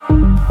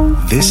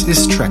This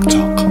is Trek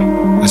Talk,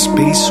 a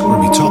space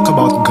where we talk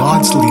about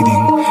God's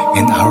leading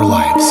in our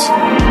lives.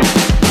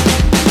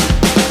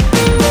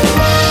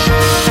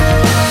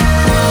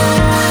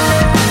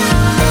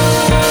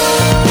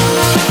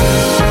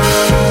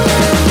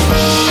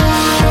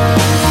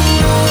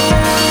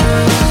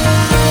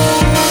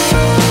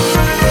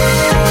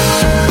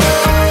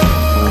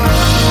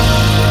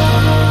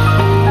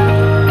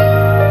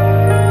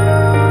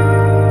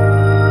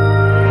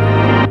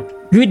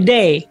 Good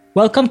day!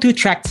 Welcome to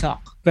Trek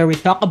Talk, where we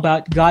talk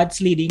about God's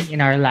leading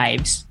in our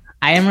lives.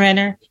 I am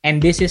Renner,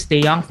 and this is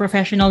the Young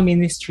Professional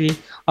Ministry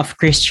of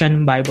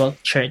Christian Bible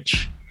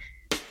Church.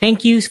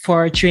 Thank you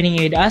for tuning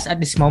in with us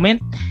at this moment.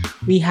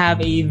 We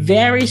have a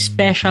very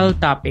special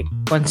topic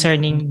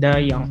concerning the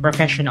young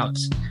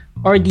professionals,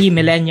 or the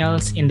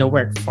millennials in the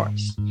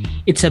workforce.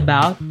 It's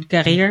about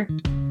career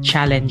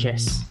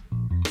challenges.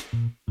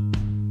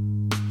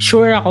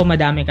 Sure ako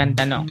madami kang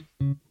tanong.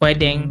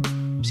 Pwedeng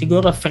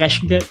siguro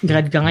fresh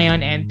grad ka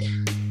ngayon and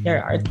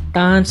there are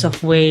tons of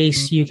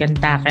ways you can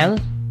tackle,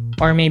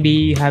 or maybe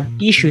you have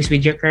issues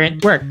with your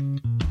current work.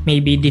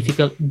 Maybe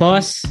difficult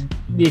boss,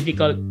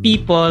 difficult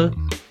people,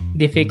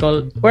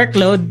 difficult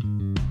workload.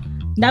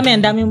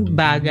 Daming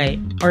bagay.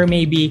 Or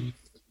maybe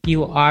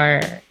you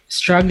are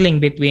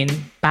struggling between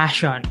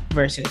passion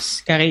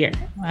versus career.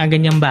 Mga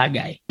ganyang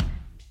bagay.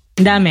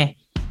 Ang dami.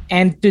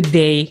 And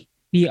today,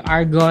 we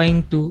are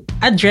going to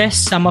address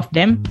some of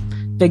them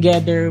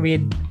together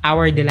with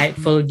our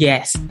delightful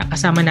guest na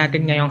kasama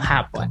natin ngayong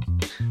hapon.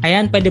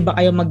 Ayan, pwede ba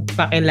kayo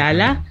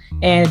magpakilala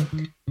and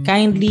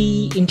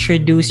kindly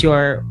introduce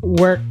your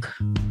work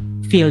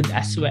field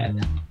as well?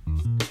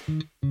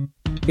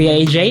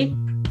 Kuya AJ?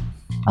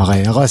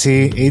 Okay, ako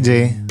si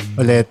AJ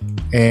ulit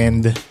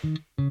and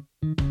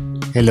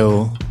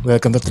hello,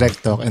 welcome to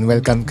Trek Talk and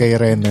welcome kay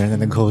Renner na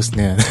nag-host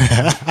niya.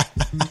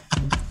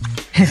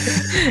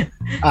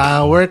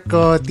 Work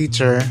ko,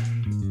 teacher.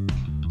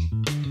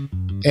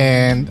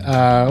 And,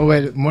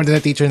 more than a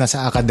teacher,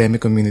 nasa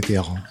academic community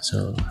ako.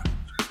 So,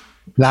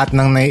 lahat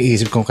ng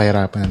naiisip kong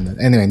kahirapan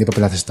nandun. Anyway, hindi pa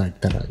pala sa start.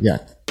 Pero,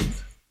 yeah.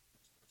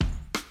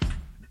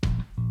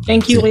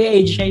 Thank you, Kuya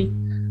AJ.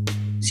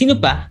 Sino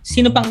pa?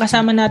 Sino pang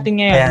kasama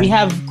natin ngayon? Ayan. We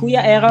have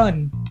Kuya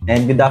Aaron.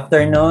 And good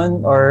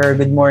afternoon or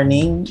good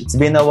morning. It's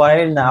been a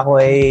while na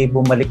ako ay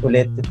bumalik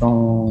ulit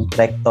itong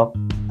Trek Talk.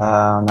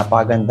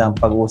 Napakagandang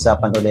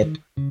pag-uusapan ulit.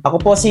 Ako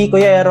po si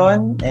Kuya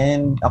Aaron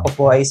and ako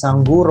po ay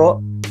isang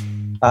guro.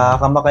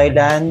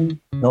 Kamakailan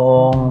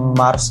noong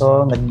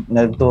Marso,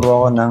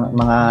 nagturo ako ng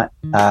mga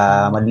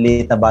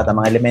maliliit na bata,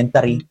 mga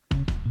elementary.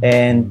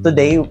 And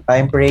today,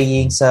 I'm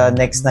praying sa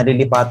next na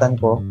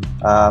lilipatan ko.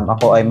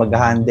 Ako ay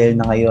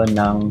mag-handle na ngayon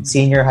ng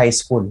senior high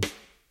school,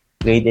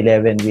 grade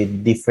 11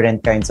 with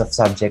different kinds of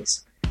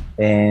subjects.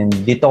 And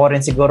dito ko rin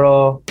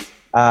siguro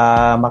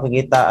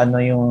makikita ano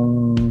yung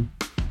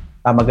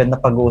maganda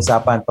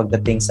pag-uusapan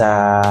pagdating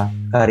sa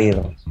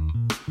karero.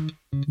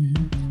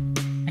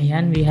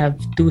 Ayan, we have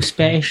two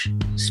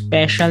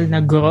special na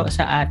guro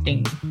sa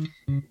ating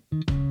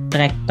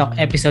Trek Talk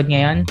episode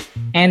ngayon.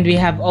 And we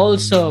have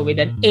also, with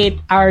an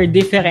 8-hour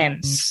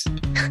difference,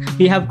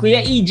 we have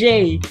Kuya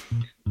EJ,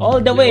 all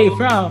the way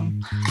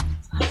from...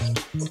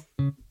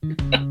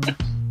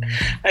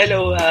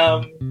 Hello,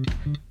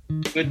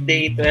 good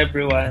day to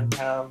everyone.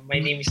 My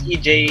name is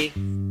EJ.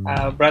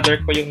 Brother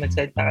ko yung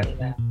nagsalita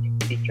kanina, yung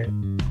teacher.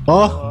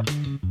 Oh!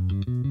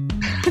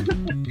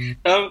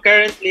 So,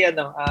 currently,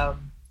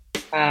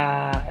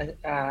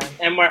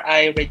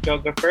 MRI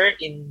radiographer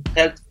in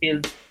health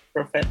field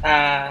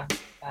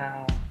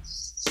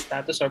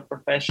status or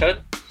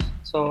profession.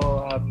 So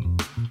I'm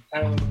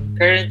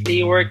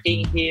currently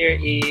working here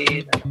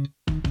in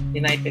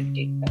United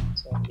Kingdom.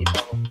 So dito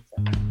ako sa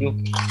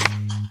UK.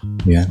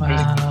 Yeah.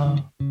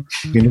 Wow.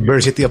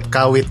 University of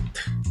Kawit.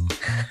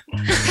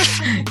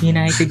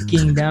 United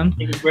Kingdom.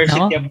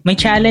 University of May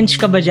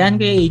challenge ka ba dyan,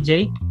 Kuya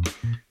AJ?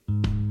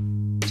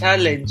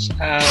 Challenge.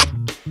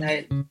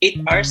 8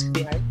 hours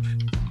behind.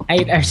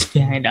 8 hours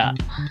behind.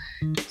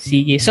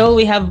 Sige. So,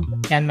 we have,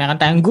 yan, meron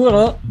tayong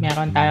guro,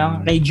 meron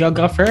tayong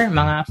radiographer,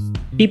 mga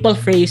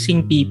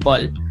people-facing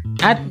people,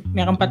 at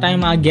meron pa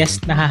tayong mga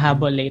guest na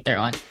hahabol later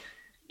on.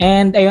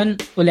 And ayun,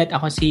 ulit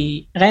ako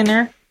si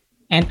Renner.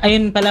 And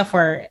ayun pala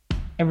for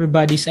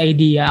everybody's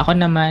idea, ako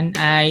naman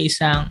ay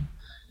isang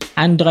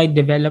Android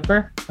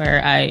developer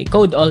where I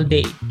code all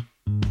day.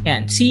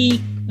 Yan. Si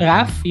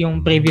Raf,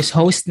 yung previous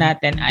host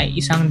natin, ay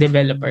isang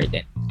developer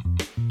din.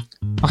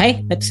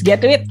 Okay, let's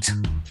get to it.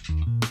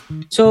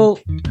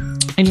 So,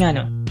 yun nga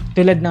no,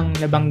 tulad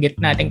ng nabanggit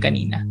natin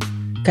kanina,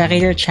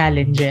 career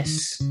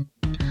challenges.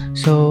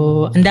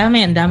 So, ang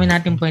dami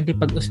natin pwede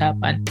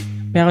pag-usapan.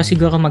 Pero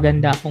siguro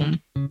maganda kung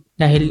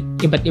dahil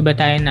iba't iba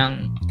tayo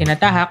ng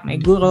tinatahak, may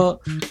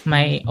guro,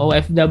 may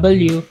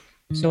OFW.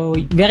 So,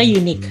 very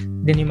unique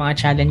din yung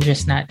mga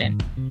challenges natin.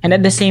 And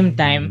at the same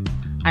time,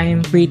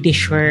 I'm pretty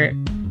sure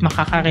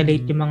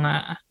makaka-relate yung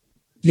mga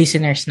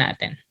listeners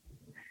natin.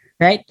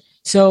 Right?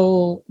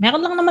 So,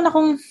 meron lang naman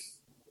akong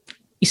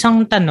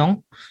isang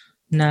tanong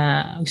na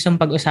gustong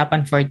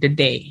pag-usapan for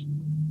today.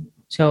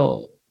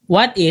 So,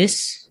 what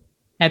is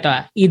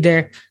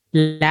either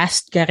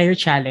last career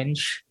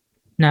challenge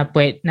na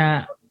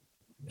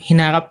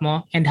hinarap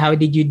mo and how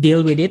did you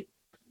deal with it,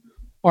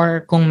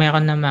 or kung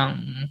meron namang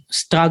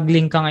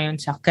struggling ka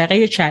ngayon sa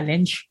career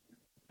challenge,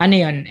 ano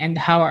yun and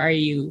how are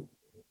you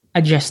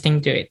adjusting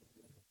to it?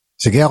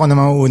 Sige, ako na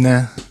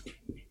mauuna.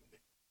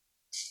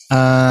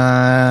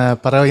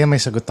 Pareho yan, may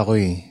sagot ako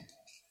eh.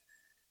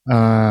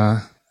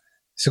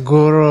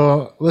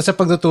 Siguro, sa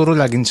pagtuturo,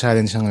 laging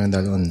challenge siya ngayon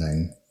dahil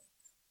online.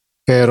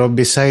 Pero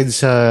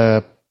besides sa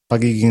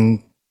pagiging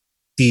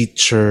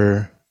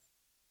teacher,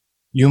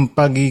 yung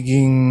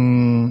pagiging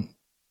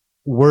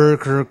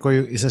worker ko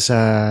yung isa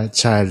sa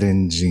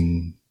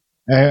challenging.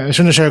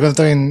 Na-share ko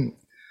to in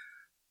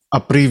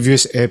a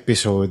previous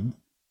episode.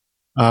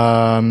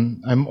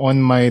 I'm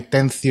on my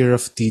 10th year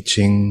of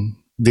teaching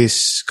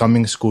this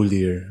coming school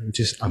year, which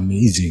is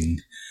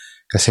amazing.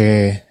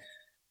 Kasi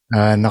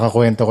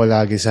nakakwento ko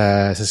lagi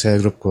sa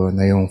cell group ko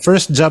na yung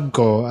first job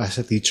ko as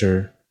a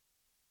teacher,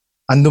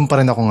 andun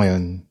pa rin ako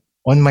ngayon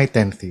on my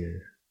 10th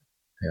year.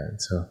 Ayan,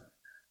 so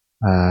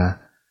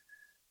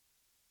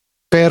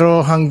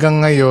pero hanggang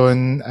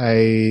ngayon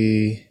ay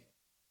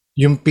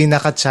yung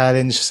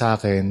pinaka-challenge sa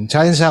akin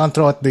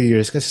throughout the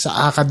years kasi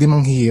sa academe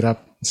ang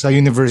hirap. Sa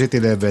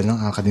university level ng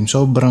academe,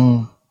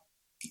 sobrang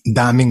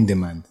daming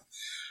demand.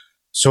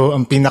 So,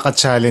 ang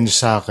pinaka-challenge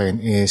sa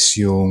akin is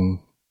yung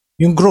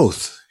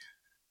growth.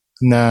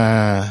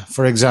 Na,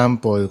 for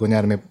example,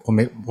 kunyari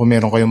kung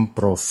meron kayong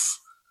prof,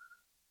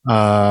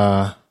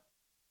 I'm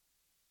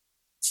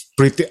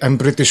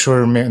pretty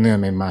sure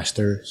may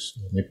masters,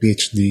 may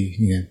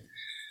PhD, yan.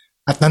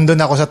 At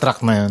nandun ako sa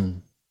track na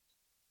yun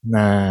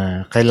na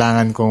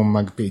kailangan kong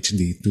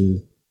mag-PhD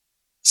to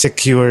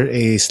secure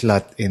a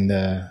slot in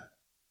the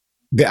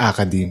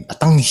academe. At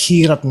ang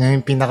hirap niya,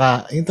 yun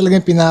talaga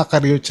yung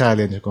pinaka-career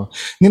challenge ko.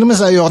 Hindi naman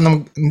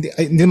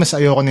sa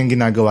ayoko ng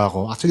ginagawa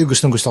ko. Actually,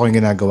 gustong-gusto ko yung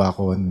ginagawa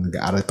ko.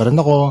 Nag-aaral pa rin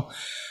ako.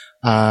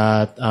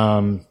 At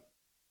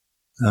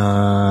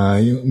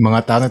yung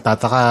mga tao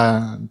nagtataka,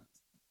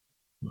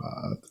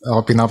 ako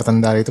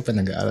pinapatanda rito pa,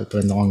 nag-aaral pa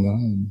rin ako hanggang.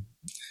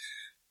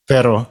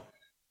 Pero,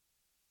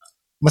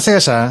 masaya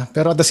siya,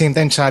 pero at the same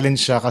time,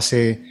 challenge siya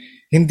kasi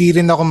hindi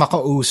rin ako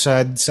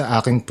makausad sa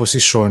aking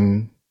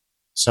posisyon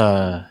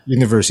sa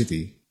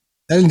university.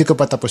 Dahil hindi ko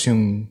pa tapos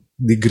yung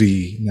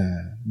degree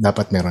na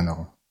dapat meron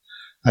ako.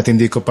 At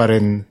hindi pa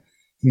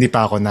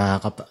ako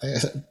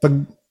pag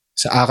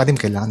sa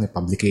academe, kailangan may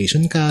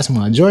publication ka sa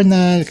mga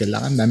journal,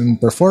 kailangan daming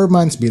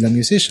performance bilang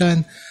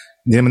musician.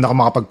 Hindi naman ako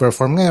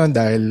makapag-perform ngayon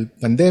dahil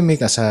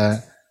pandemic,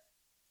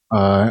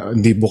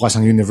 hindi bukas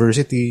ang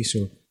university.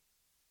 So,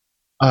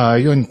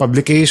 yun,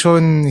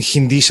 publication,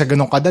 hindi siya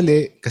ganun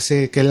kadali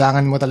kasi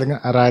kailangan mo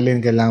talagang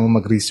aralin, kailangan mo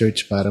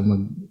mag-research para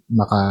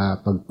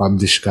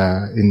makapag-publish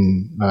ka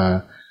in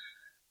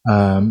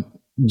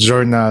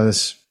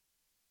journals.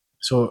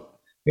 So,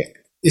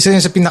 isa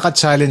yun sa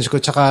pinaka-challenge ko.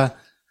 Tsaka,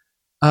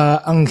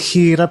 ang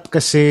hirap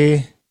kasi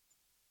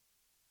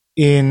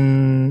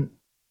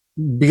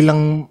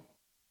bilang,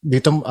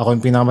 dito ako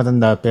yung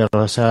pinakamatanda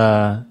pero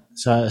sa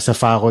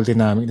faculty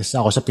namin,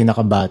 ako sa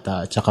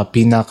pinakabata, tsaka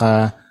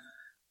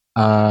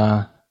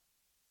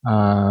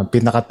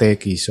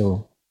pinaka-techie.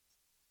 So,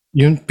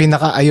 yung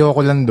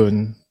pinaka-ayoko lang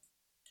dun,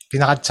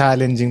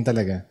 pinaka-challenging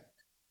talaga.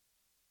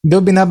 Hindi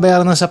ko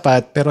binabayaran ng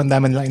sapat, pero ang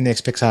dami lang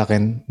in-expect sa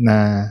akin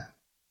na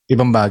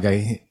ibang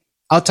bagay.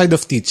 Outside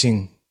of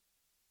teaching.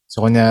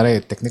 So,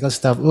 kunyari, technical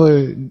stuff,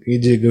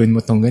 EJ, gawin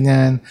mo tong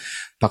ganyan.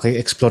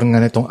 Paki-explore nga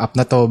na itong app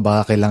na to,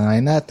 baka kailangan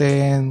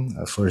natin,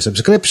 for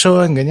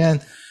subscription, ganyan.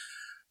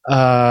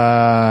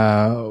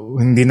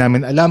 Hindi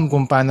namin alam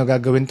kung paano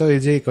gagawin to,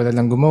 EJ, ko na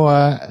lang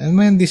gumawa.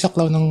 Hindi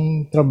saklaw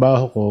ng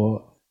trabaho ko.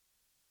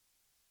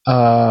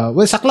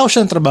 Saklaw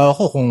siya ng trabaho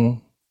ko kung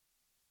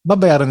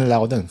babayaran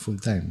nila ako doon full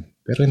time.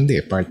 Pero hindi,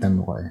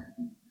 part-time ako eh.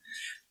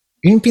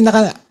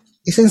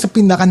 Isa sa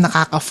pinaka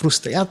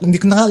nakaka-frustrate.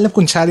 Hindi ko na alam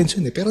kung challenge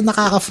yun eh, pero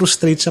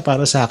nakaka-frustrate siya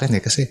para sa akin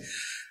eh, kasi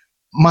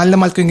mahal na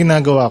mahal ko yung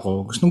ginagawa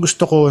ko.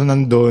 Gusto ko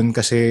nandun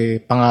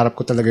kasi pangarap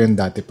ko talaga yun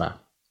dati pa.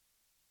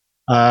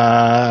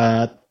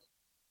 I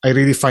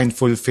really find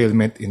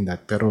fulfillment in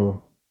that,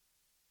 pero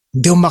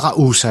hindi ako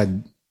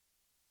makausad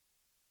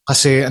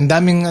kasi ang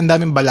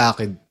daming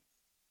balakid.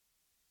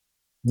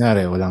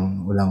 Kunyari,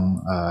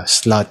 walang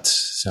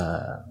slots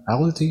sa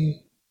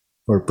faculty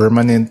for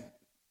permanent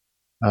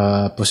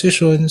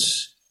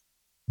positions.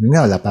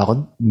 Wala pa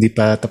ako, hindi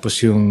pa tapos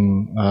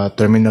yung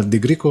terminal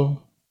degree ko.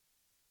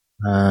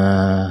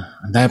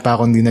 Ang dami pa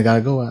ako hindi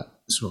nagagawa.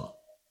 So,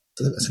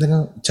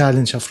 talagang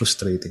challenge siya,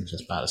 frustrating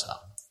siya para sa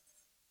akin.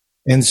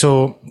 And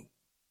so,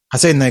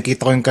 kasi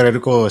nakikita ko yung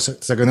career ko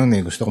sa ganun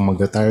eh. Gusto kong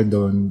mag-retire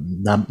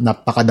doon.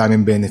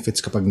 Napakadaming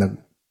benefits kapag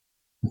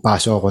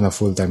nagpasok ako na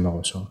full-time ako.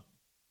 So,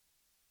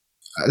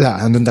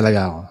 andun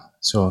talaga ako.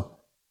 So,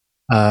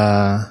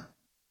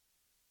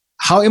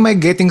 how am I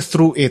getting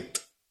through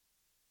it?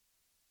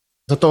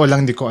 Totoo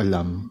lang, di ko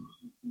alam.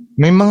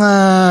 May mga,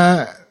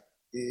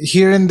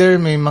 here and there,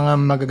 may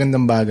mga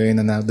magagandang bagay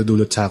na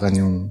nadudulot sa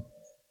akin yung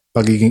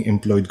pagiging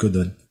employed ko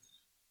doon.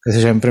 Kasi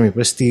syempre may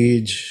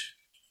prestige,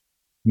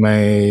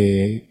 may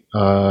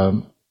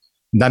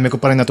dami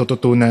ko pa rin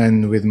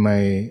natututunan with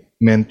my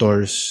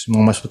mentors,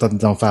 mga mas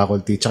matatandang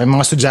faculty, tsaka yung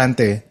mga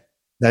estudyante,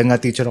 dahil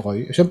nga teacher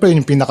ako, syempre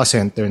yun yung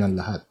pinaka-center ng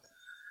lahat.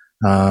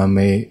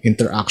 May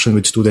interaction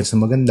with students na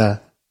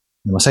maganda,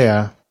 na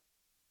masaya,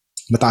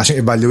 mataas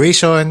yung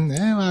evaluation,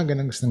 mga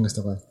ganun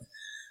gusto ko.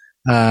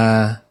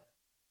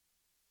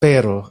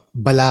 Pero,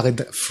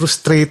 balakid,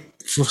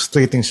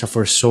 frustrating siya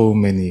for so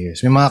many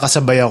years. May mga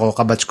kasabay ako,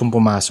 kabatch kong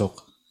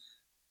pumasok,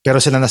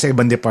 pero sila nasa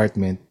ibang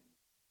department,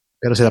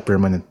 pero sila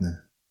permanent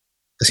na.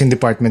 Kasi yung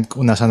department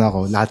kung nasan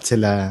ako, lahat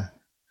sila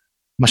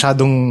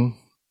masyadong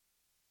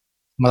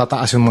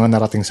matataas yung mga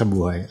narating sa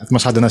buhay at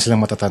masyado na silang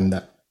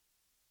matatanda.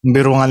 Ang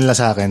biro nga nila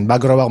sa akin,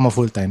 bago raw ako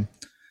ma-full-time,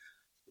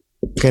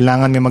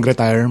 kailangan may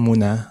mag-retire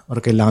muna or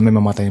kailangan may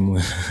mamatay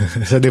muna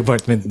sa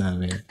department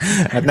namin.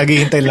 At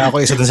naghihintay lang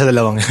ako isa dun sa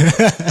dalawang.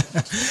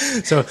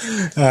 So,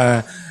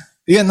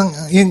 yun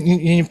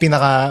yung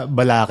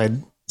pinaka-balakid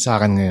sa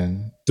akin ngayon.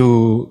 To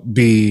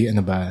be,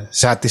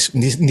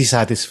 hindi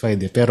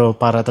satisfied pero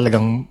para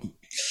talagang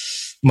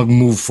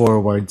mag-move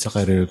forward sa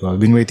career ko.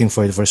 I've been waiting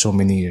for it for so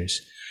many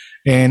years.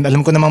 And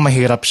alam ko namang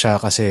mahirap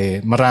siya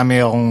kasi marami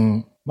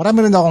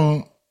rin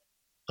akong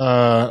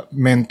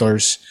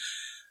mentors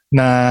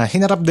na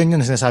hinarap din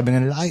yun. Sinasabi nga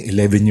nila,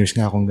 11 years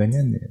nga akong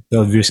ganyan.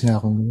 12 years nga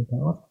akong ganyan.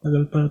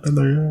 Tagal pa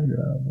talaga.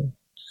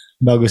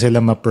 Bago sila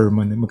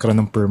magkaroon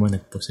ng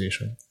permanent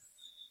position.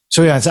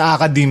 So yan, sa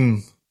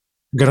academe,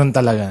 ganoon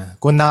talaga.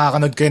 Kung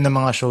nakakanood kayo ng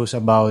mga shows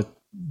about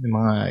yung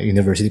mga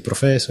university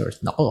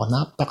professors,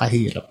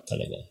 napakahirap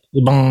talaga.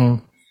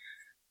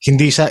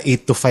 Hindi siya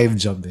 8 to 5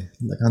 job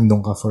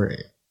Nandun ka for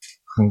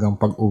hanggang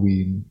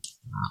pag-uwi mo.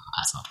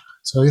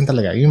 So yun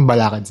talaga, yung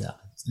balakad sa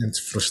akin. It's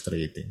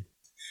frustrating.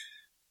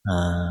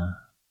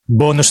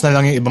 Bonus na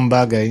lang yung ibang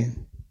bagay,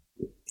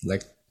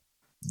 like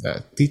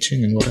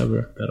teaching and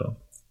whatever, pero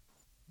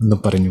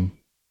nandun pa rin yung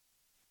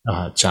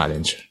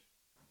challenge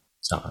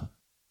sa akin.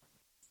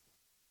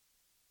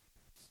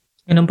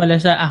 Ganun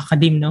pala sa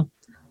academe, no?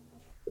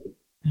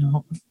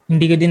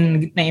 Hindi ko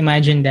din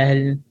na-imagine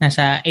dahil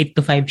nasa 8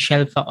 to 5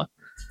 shelf ako.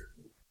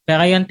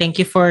 Pero yun, thank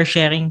you for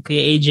sharing,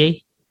 Kuya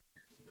AJ.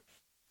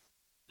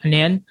 Ano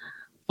yan?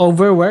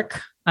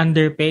 Overwork,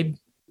 underpaid.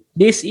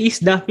 This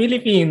is the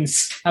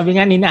Philippines. Sabi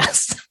nga ni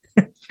Nas.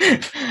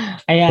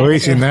 Ayan.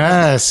 Uy, si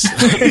Nas.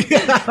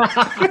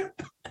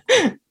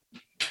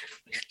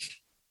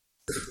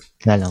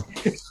 Lalo.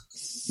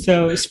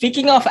 So,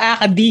 speaking of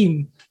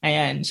academe,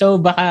 ayan. So,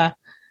 baka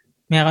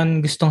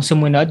meron gustong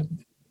sumunod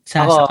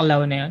sa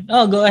saklaw na yun.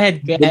 Oh, go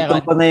ahead. Dito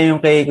pa na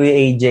yung kay Kuya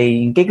AJ.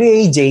 Kay Kuya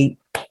AJ,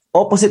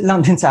 opposite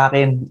lang din sa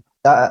akin.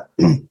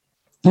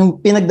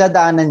 Yung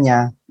pinagdadaanan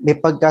niya, may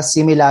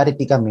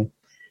pagka-similarity kami.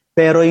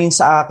 Pero yung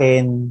sa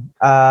akin,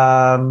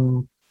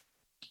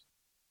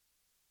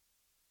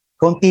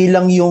 konti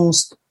lang yung...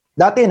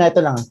 Dati na,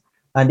 ito lang.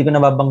 Hindi ko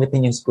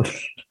nababanggitin yung school.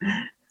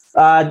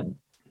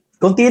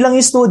 Konti lang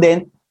yung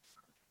student.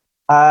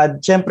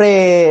 Siyempre,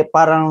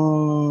 parang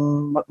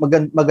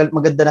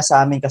maganda na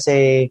sa amin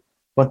kasi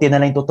konti na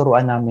lang yung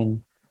tuturuan namin.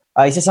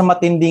 Isa sa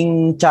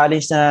matinding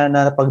challenge na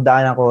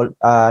napagdaanan ko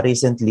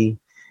recently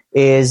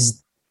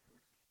is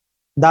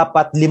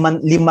dapat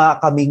lima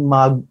kaming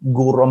mga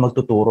guro ang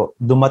magtuturo.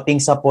 Dumating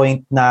sa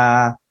point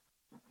na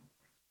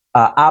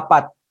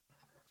apat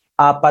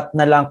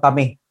na lang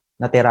kami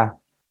natira.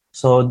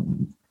 So,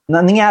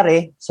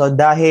 nangyari,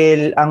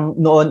 dahil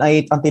noon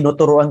ay ang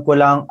tinuturuan ko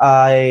lang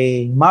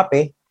ay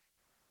MAPE,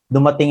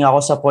 dumating ako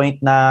sa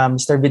point na,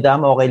 Mr.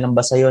 Vidamo, okay lang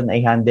ba sa'yo na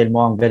i-handle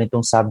mo ang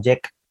ganitong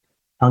subject?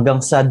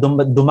 Hanggang sa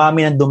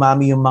dumami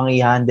yung mga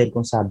i-handle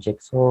kong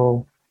subject.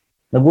 So,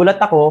 nagulat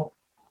ako.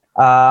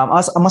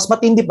 Mas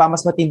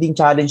matinding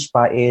challenge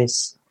pa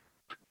is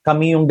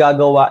kami yung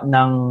gagawa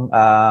ng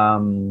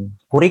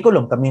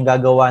curriculum, kami yung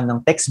gagawa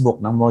ng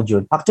textbook, ng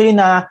module. Actually,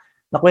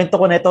 nakwento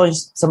ko na ito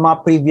sa mga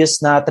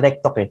previous na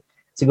Trek Talk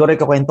Siguro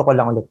ikukwento ko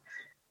lang ulit.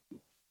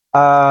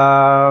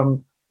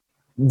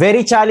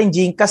 Very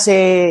challenging kasi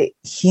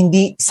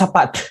hindi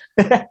sapat.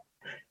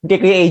 Hindi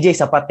Kuya AJ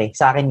sapat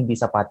Sa akin hindi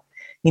sapat.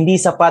 Hindi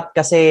sapat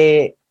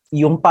kasi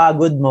yung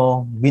pagod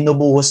mo,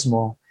 binubuhos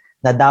mo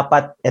na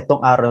dapat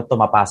itong araw ito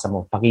mapasa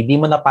mo. Pag hindi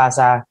mo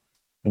napasa,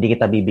 hindi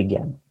kita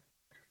bibigyan.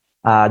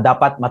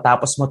 Dapat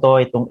matapos mo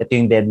ito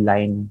yung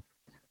deadline.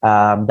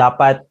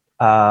 Dapat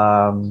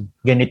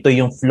ganito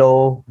yung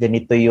flow,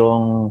 ganito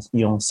yung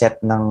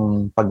set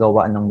ng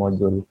paggawa ng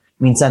module.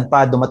 Minsan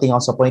pa dumating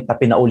ako sa point na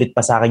pinaulit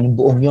pa sa akin yung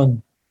buong yun.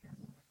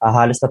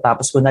 Halos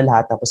natapos ko na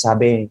lahat tapos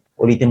sabi,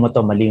 ulitin mo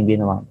to, mali yung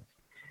ginawa.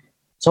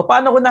 So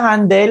paano ko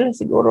na-handle?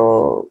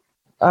 Siguro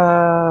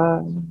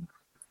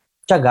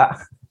tiyaga.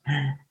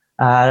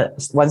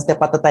 One step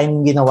at a time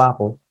yung ginawa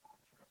ko.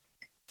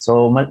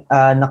 So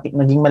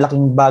naging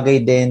malaking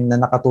bagay din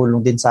na nakatulong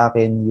din sa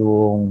akin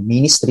yung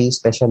ministry,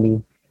 especially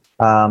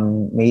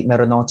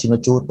meron akong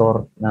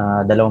sinututor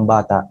na 2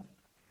 bata.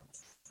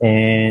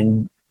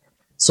 And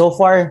so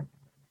far,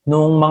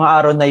 nung mga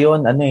araw na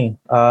yon,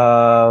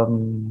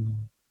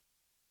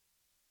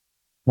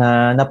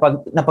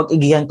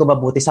 napag-igihan ko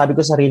mabuti. Sabi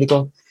ko sa sarili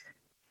ko,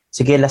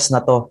 sige, last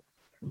na to.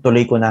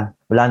 tuloy ko na.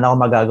 Wala na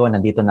akong magagawa,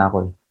 nandito na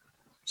ako.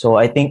 So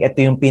I think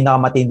ito yung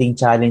pinakamatinding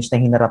challenge na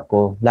hinarap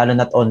ko, lalo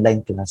na't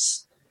online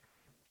class.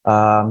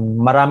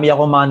 Marami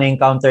ako mga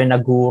na-encounter na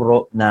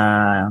guro na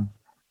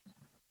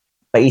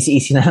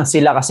paisi-isi na lang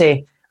sila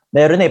kasi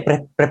meron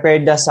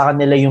prepared na sa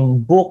kanila yung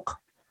book,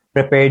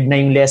 prepared na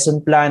yung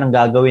lesson plan, ang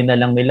gagawin na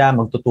lang nila,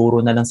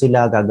 magtuturo na lang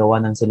sila, gagawa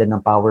na sila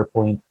ng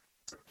PowerPoint.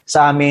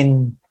 Sa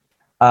amin,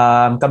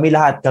 kami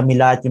lahat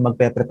yung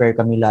magpe-prepare,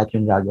 kami lahat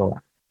yung gagawa.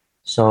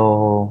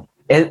 So,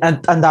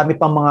 ang dami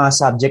pang mga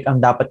subject ang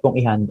dapat kong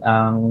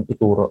ang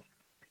ituro.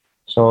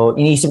 So,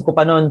 iniisip ko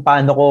pa noon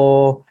paano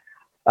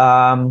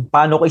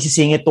ko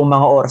isisingit tong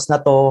mga oras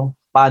na to,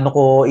 paano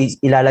ko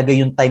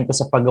ilalagay yung time ko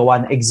sa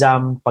paggawa ng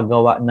exam,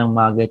 paggawa ng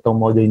mga ganitong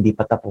module hindi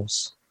pa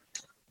tapos.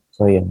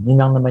 So, yun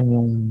lang naman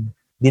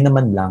di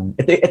naman lang.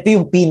 Ito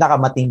yung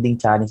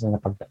pinakamatinding challenge na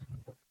napagdaan.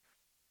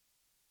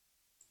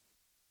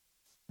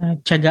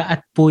 Tiyaga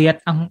at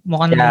puyat ang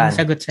mukhang naging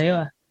sagot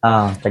sa'yo.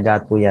 Tiyaga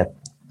at puyat.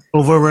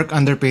 Overwork,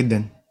 underpaid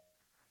din.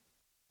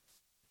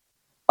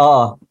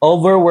 Oo.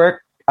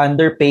 Overwork,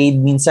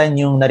 underpaid. Minsan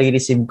yung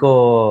nare-receive ko,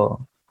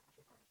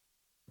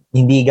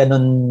 hindi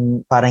ganun,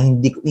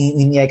 parang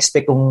hindi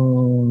expect kung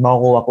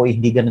makukuha ko,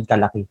 hindi ganun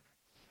kalaki.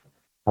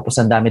 Tapos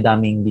ang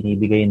dami-daming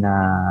binibigay na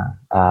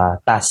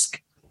task.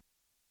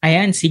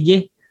 Ayan,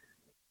 sige.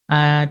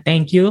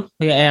 Thank you,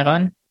 Kuya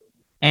Aaron.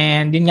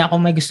 And yun nga,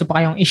 kung may gusto pa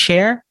kayong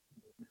i-share,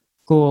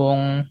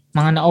 kung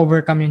mga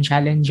na-overcome yung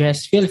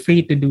challenges, feel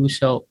free to do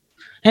so.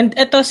 And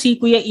eto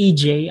si Kuya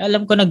EJ,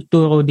 alam ko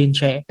nagturo din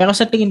siya. Pero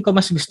sa tingin ko,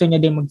 mas gusto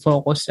niya din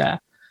mag-focus sa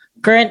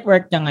current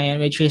work niya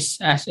ngayon, which is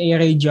as a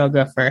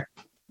radiographer.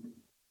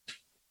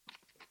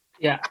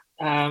 Yeah.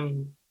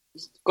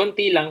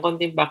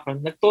 Konting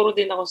background. Nagturo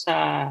din ako sa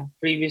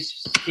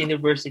previous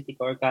university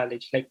or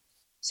college, like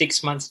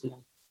 6 months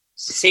lang.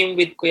 Same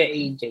with Kuya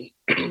AJ.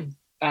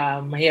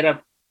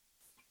 Mahirap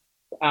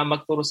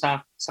magturo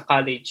sa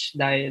college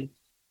dahil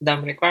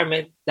daming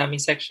requirement,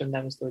 daming section,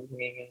 daming student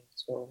ngayon.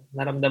 So,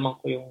 naramdaman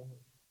ko yung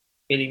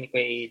feeling ni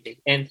Kuya AJ.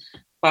 And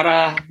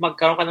para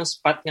magkaroon ka ng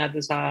spot nga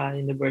doon sa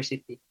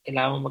university,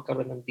 kailangan mo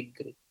magkaroon ng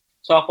degree.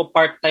 So, ako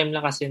part-time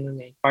lang kasi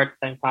noon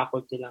part-time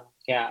faculty lang.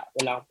 Kaya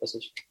wala akong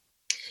position.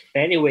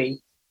 But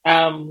anyway,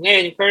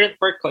 ngayon, yung current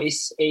work ko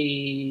is a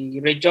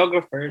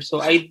radiographer.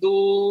 So, I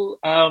do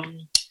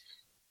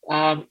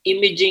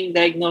imaging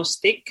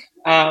diagnostic.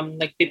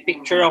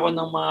 Nagpipicture ako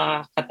ng mga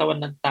katawan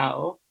ng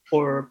tao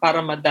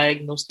para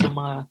ma-diagnose ng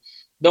mga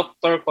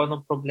doktor ko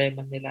anong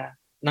problema nila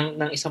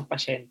ng isang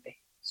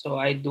pasyente. So,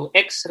 I do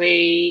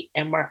X-ray,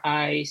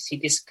 MRI,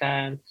 CT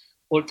scan,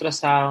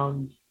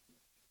 ultrasound,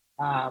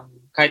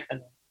 kahit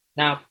ano,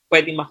 na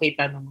pwedeng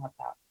makita ng mga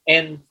tao.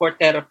 And for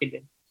therapy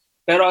din.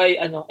 Pero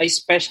I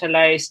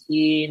specialize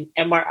in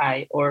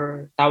MRI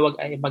or tawag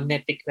ay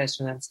magnetic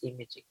resonance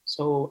imaging.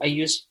 So,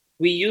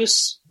 we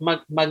use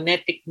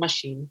magnetic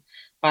machine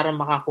para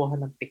makakuha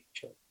ng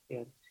picture.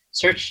 Yun.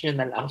 Search nyo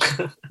na lang.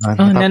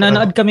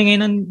 Nanonood kami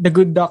ngayon ng The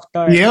Good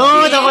Doctor.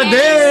 Yun! Ako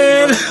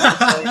din!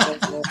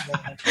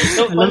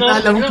 So,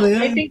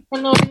 I think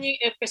panoorin nyo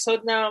yung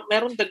episode na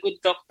meron The Good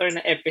Doctor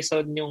na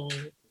episode yung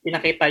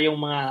pinakita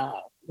yung mga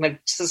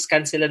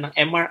nag-scan sila ng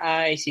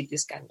MRI, CT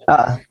scan.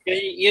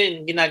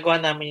 Yun, ginagawa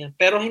namin yun.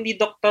 Pero hindi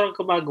doktor ang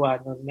gumagawa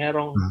nun.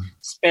 Merong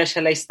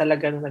specialized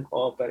talaga na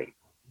nag-ooperate.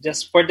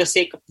 Just for the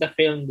sake of the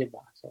film, di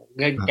ba? So,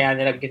 kaya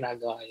nila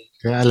ginagawa yun.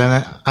 Kaya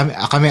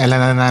kami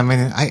alam na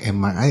namin,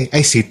 MRI,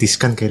 CT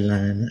scan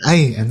kailangan.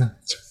 Ano.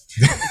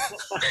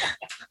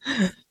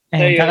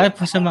 Kaya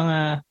po sa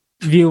mga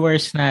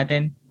viewers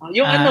natin.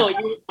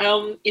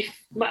 If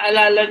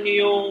maalala nyo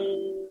yung,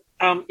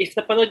 if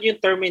napanood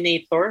yung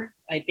Terminator,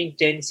 I think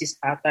Genesis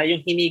ata,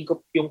 yung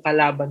hinigop yung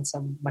kalaban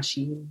sa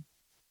machine.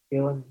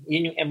 Yun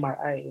yung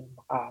MRI.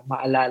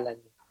 Maalala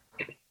nyo.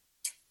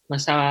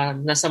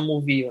 Nasa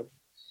movie yun.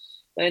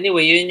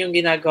 Anyway, yun yung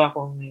ginagawa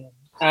ko ngayon.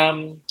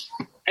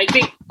 I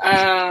think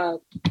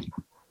ang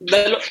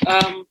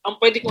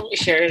pwede kong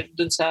i-share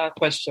dun sa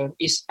question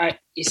is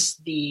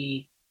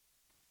the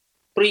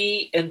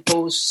pre and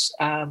post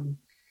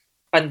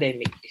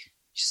pandemic.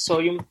 So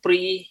yung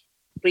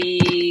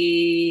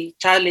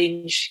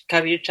pre-challenge,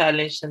 career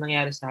challenge na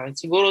nangyari sa akin.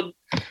 Siguro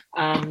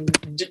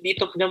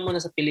dito na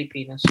muna sa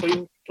Pilipinas. So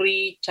yung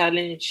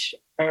pre-challenge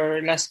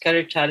or last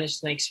career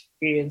challenge na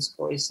experience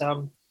ko is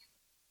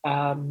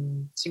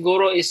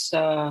siguro is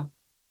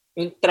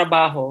yung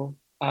trabaho.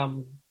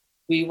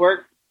 We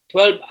work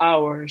 12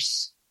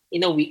 hours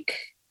in a week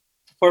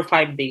for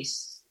 5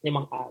 days,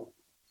 5 araw.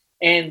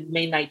 And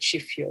may night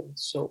shift yun.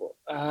 So,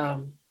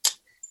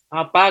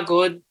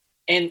 pagod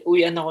and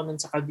uwian ako nun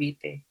sa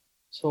Cavite.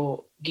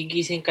 So,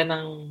 gigising ka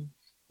ng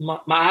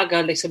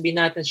maaga. Like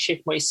sabihin natin,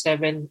 shift mo is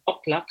 7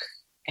 o'clock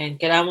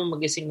and kailangan mo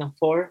magising ng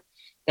 4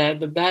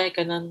 dahil babae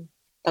ka ng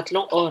 3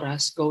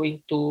 oras going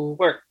to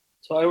work.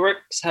 So, I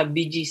work sa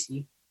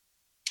BGC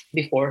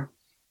before.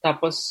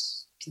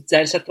 Tapos,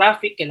 dahil sa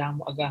traffic,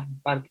 kailangan mo agahan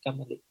para di ka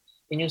mali.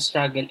 Yun yung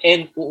struggle.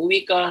 And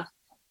uuwi ka,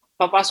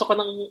 papasok ka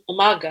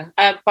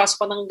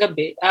ng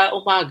gabi,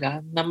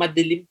 umaga na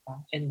madilim pa.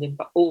 And then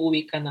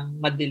uuwi ka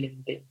ng madilim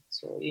din.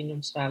 So, yun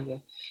yung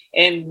struggle.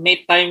 And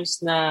may times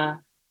na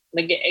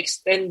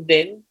nag-extend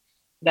din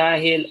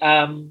dahil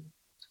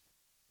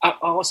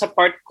ako sa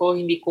part ko,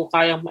 hindi ko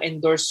kayang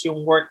ma-endorse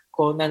yung work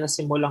ko na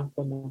nasimulan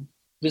ko na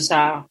doon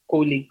sa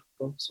colleague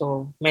ko.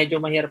 So, medyo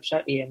mahirap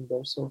siya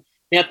i-endorse. So,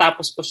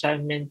 natapos ko siya.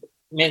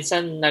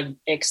 Minsan,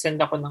 nag-extend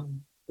ako ng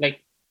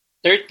like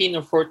 13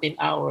 or 14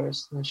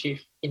 hours na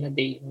shift in a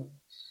day.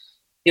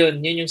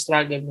 Yun yung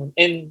struggle nun.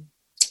 And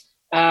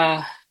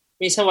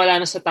minsan wala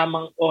na sa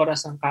tamang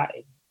oras ang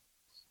kain.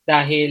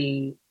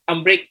 Dahil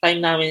ang break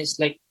time namin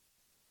is like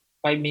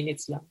 5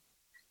 minutes lang.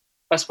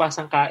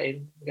 Paspasang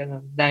kain,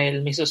 ganun.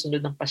 Dahil may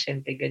susunod ng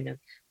pasyente, ganyan.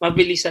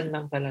 Mabilisan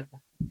lang talaga.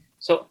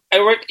 So,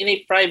 I work in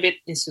a private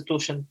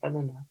institution pa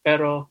nun.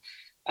 Pero,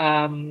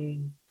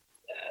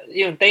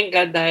 yun, thank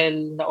God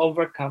dahil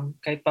na-overcome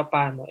kahit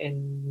papano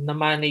and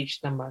na-manage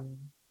naman.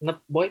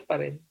 Buhay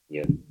pa rin.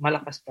 Yun,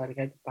 malakas pa rin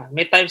kahit papano.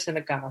 May times na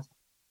nagkakasama.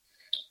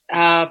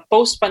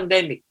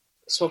 Post-pandemic.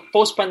 So,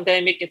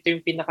 post-pandemic, ito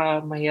yung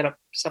pinakamahirap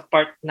sa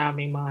part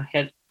namin mga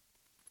health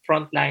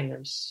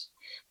frontliners.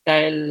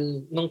 Dahil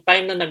nung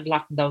time na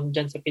nag-lockdown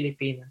dyan sa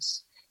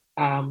Pilipinas,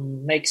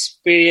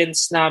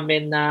 na-experience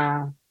namin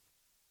na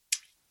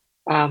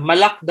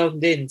ma-lockdown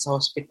din sa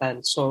hospital.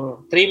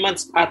 So, 3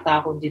 months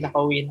ata ako hindi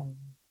nakauwi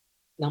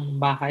ng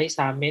bahay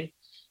sa amin.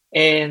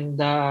 And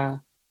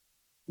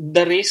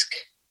the risk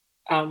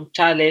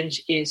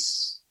challenge is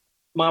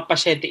mga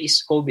pasyente is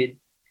COVID.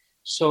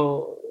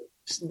 So,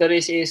 the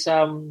risk is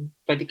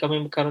pwede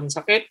kami magkaroon ng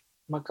sakit,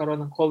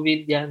 magkaroon ng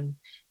COVID yan.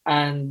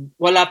 And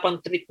wala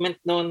pang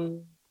treatment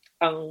noon.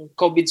 Ang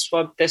COVID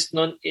swab test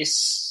noon is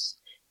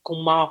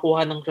kung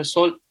makakuha ng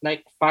result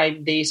like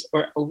 5 days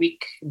or a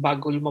week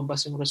bago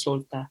lumabas yung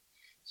resulta.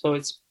 So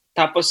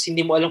tapos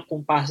hindi mo alam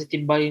kung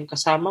positive ba yung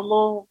kasama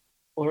mo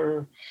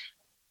or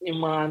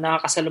yung mga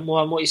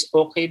nakakasalamuha mo is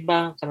okay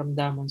ba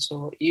karamdaman.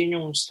 So yun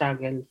yung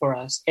struggle for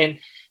us. And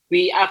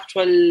we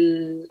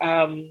actually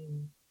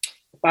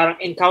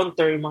parang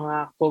encounter yung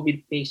mga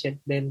COVID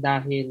patient din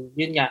dahil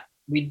yun nga,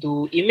 we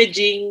do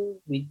imaging,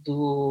 we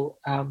do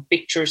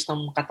pictures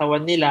ng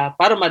katawan nila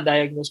para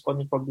ma-diagnose ko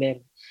yung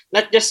problema.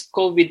 Not just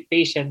COVID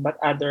patient, but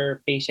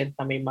other patient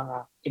na may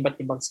mga iba't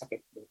ibang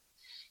sakit din.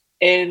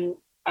 And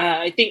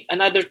I think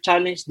another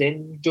challenge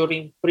din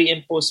during pre-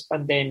 and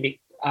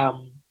post-pandemic,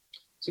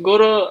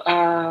 siguro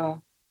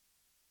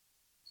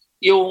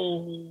yung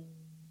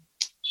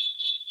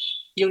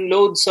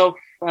loads of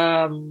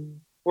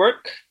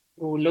work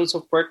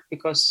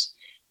because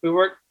we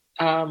work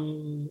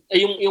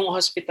yung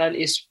hospital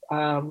is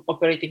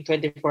operating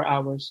 24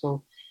 hours.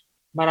 So,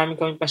 marami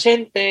kaming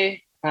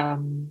pasyente,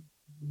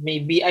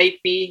 may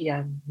VIP,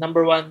 yan.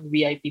 Number 1,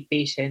 VIP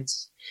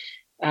patients.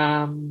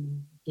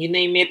 You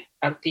name it,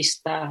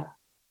 artista,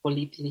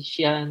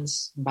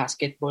 politicians,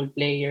 basketball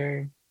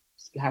player,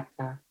 lahat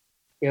na.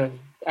 Yun.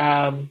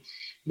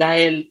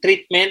 Dahil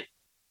treatment,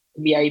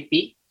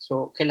 VIP,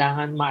 so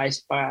kailangan maayos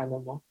pa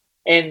mo.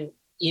 And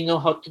you know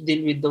how to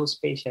deal with those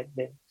patients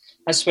then.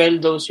 As well,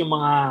 those yung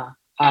mga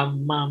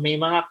may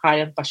mga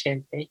kayang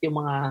pasyente,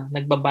 yung mga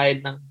nagbabayad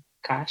ng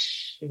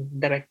cash, yung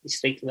directly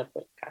straight to the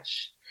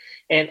cash.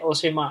 And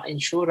also yung mga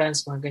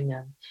insurance, mga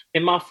ganyan. May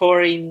mga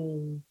foreign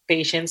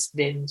patients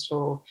din.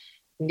 So,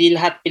 hindi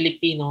lahat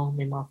Pilipino,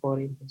 may mga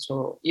foreign.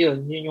 So,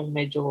 yun yung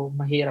medyo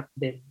mahirap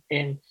din.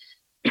 And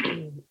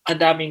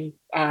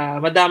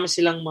madami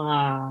silang mga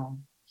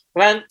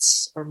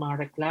rants or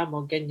mga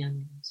reklamo,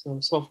 ganyan.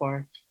 So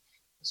far.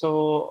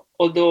 So,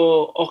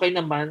 although okay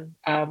naman,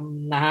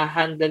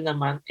 nahahandle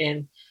naman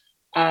and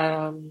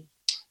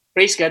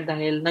praise God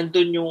dahil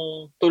nandun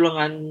yung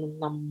tulungan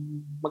ng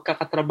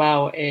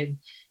magkakatrabaho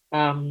and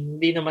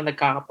hindi naman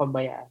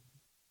nagkakapabayaan.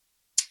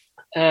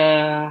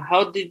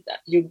 How did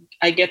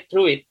I get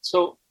through it?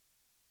 So,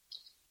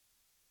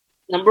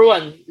 number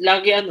 1,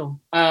 lagi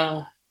ako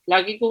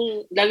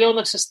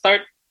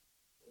nagsa-start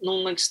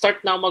nung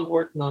nag-start na ako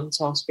mag-work noon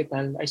sa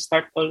hospital. I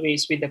start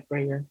always with a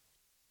prayer.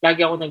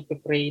 Lagi ako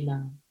nagpe-pray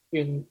na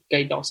yun,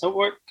 guide ako sa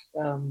work,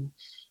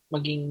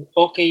 maging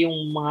okay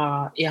yung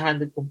mga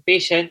i-handle kong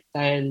patient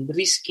dahil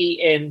risky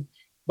and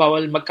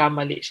bawal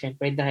magkamali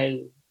syempre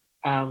dahil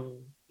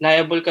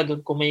liable ka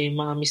dun kung may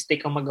mga mistake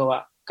kang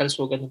magawa,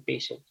 kalusugan ng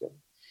patient yun.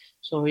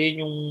 So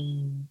yun yung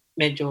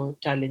medyo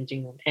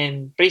challenging nun.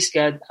 And praise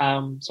God,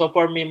 so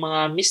far may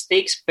mga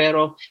mistakes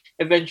pero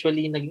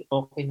eventually naging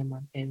okay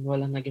naman and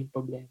walang naging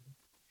problema.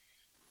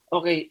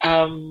 Okay,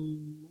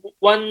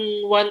 one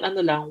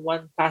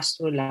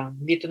pass-through lang.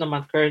 Dito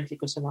naman, currently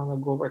ko sa mga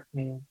nag-work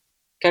ngayon.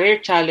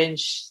 Career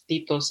challenge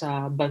dito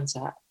sa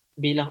bansa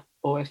bilang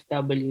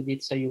OFW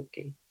dito sa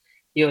UK.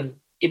 Yun,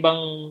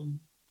 ibang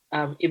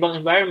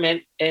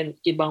environment and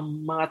ibang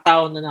mga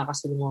tao na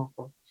nakasalamuha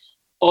ko.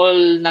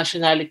 All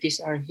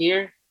nationalities are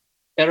here,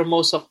 pero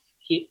most of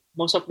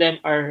them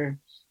are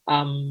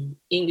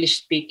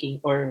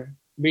English-speaking or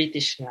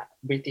British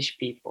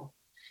people.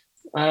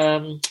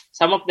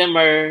 Some of them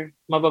are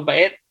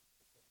mababait,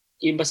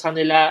 iba sa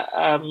kanila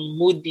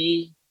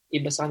moody,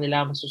 iba sa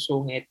kanila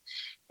masusungit.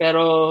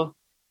 Pero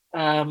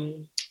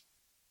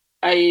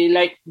I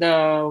like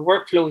the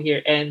workflow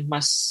here and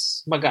mas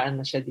magaan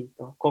na siya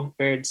dito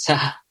compared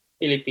sa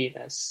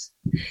Pilipinas.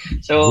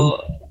 So,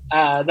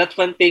 that's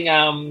one thing,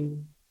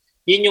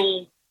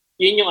 yun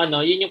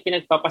yung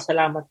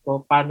pinagpapasalamat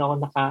ko paano ako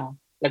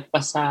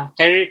nakalagpas sa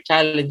career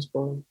challenge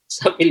ko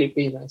sa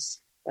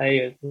Pilipinas.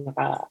 Ayun,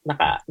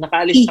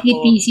 nakaalis ako. Easy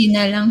peasy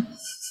na lang.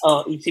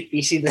 Oh, easy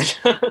peasy na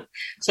lang.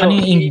 So, ano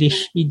yung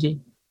English, EJ?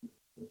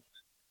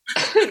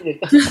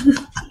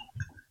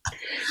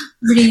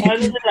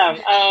 ano na lang,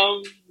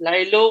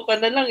 lie low ka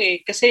na lang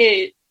eh.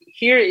 Kasi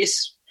here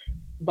is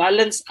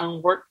balance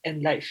ang work and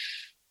life.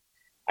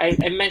 I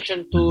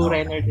mentioned to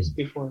Renner this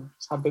before.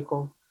 Sabi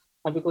ko,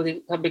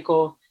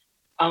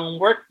 ang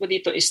work mo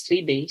dito is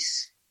 3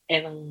 days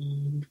and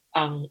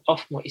ang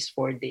off mo is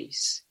 4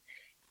 days.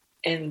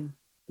 And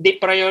they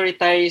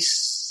prioritize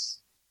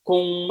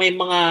kung may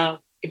mga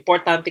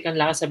importante kang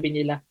lang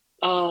sabihin nila,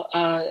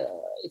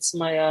 it's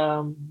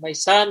my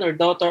son or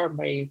daughter or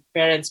my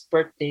parents'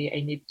 birthday,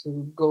 I need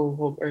to go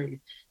home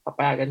early.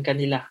 Papayagan ka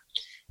nila.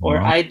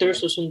 Or either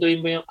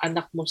susunduin mo yung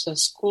anak mo sa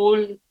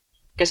school.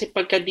 Kasi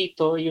pagka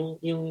dito,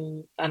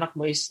 yung anak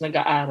mo is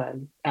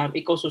nag-aaral,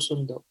 ikaw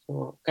susundo.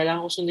 So,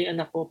 kailangan ko sundo yung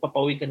anak ko,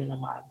 papauwi ka na ng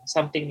maaga.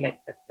 Something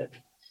like that.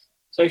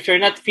 So, if you're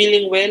not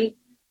feeling well,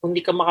 kung hindi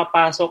ka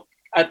makapasok,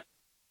 at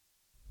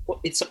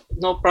it's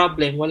no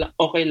problem,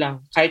 okay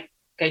lang. Kahit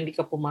hindi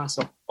ka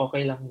pumasok,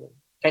 okay lang yun.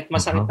 Kahit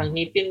masakit ang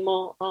ngipin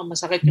mo,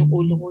 masakit yung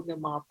ulo mo na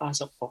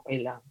makapasok,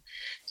 okay lang.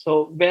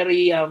 So,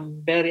 very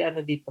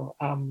dito,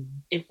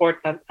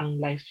 important ang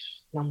life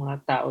ng mga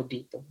tao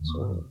dito.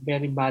 So,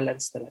 very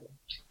balanced talaga.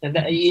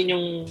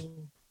 Yun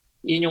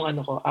yung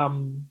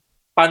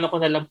paano ko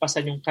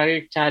nalampasan yung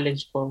career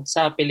challenge ko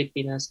sa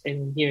Pilipinas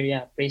and here,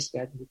 praise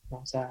God, dito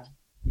sa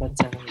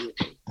bansa ng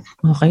UK.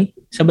 Okay.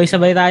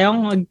 Sabay-sabay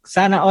tayong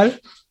sana all.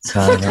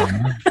 Sana.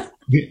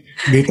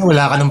 Dito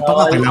wala ka ng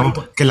paka.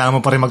 Kailangan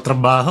mo pa rin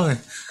magtrabaho eh.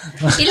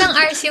 Ilang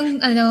hours yung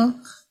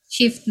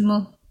shift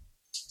mo?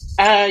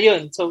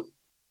 Yun. So,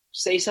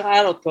 sa isang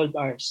araw, 12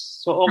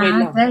 hours. So, okay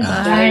lang.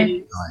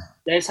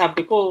 Dahil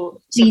sabi ko,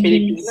 sa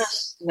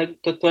Pilipinas,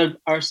 nagto-12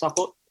 hours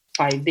ako,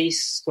 5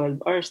 days,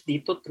 12 hours.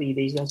 Dito, 3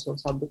 days lang. So,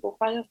 sabi ko,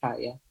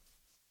 kaya-kaya.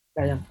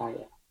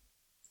 Kaya-kaya.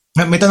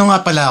 May tanong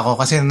nga pala ako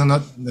kasi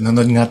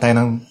nanonood nga tayo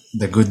ng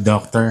The Good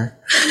Doctor.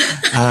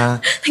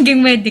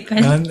 Naging medical.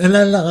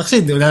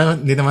 Kasi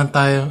hindi naman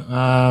tayo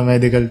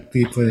medical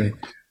people eh.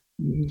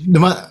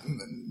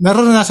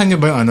 Naranasan niyo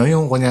ba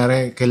yung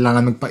kunyari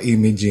kailangan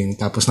magpa-imaging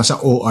tapos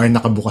nasa OR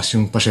nakabukas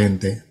yung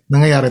pasyente?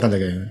 Nangyayari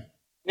talaga yun?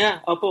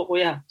 Yeah, opo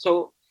kuya.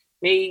 So,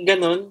 may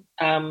ganun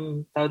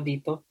tawag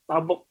dito.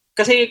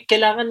 Kasi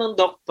kailangan ng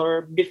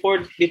doctor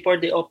before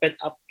they open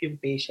up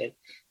yung patient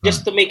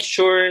just to make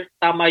sure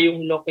tama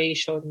yung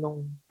location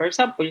nung, for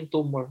example, yung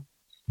tumor.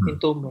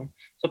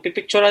 So,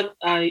 pipicturean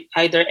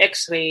either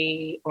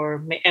x-ray or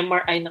may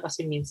MRI na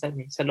kasi minsan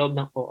sa loob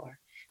ng OR.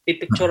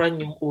 Pipicturean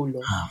yung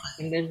ulo.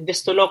 And then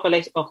just to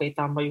localize, okay,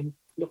 tama yung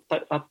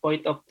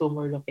point of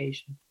tumor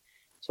location.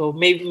 So,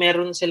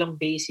 meron silang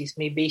basis.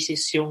 May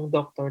basis yung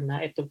doctor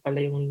na ito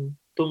pala yung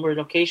tumor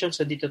location.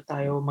 So, dito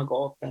tayo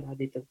mag-o-opera.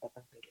 Dito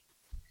tatanggalin.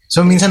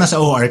 So, minsan nasa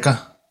OR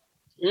ka?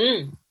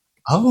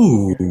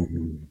 Oh.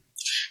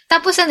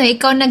 Tapos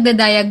ikaw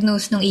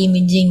nagda-diagnose ng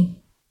imaging?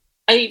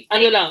 Ay,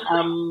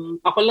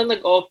 ako lang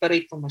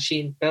nag-ooperate ng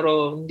machine,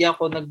 pero hindi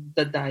ako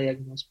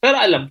nagda-diagnose. Pero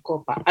alam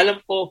ko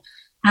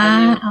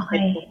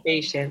okay.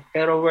 Patient,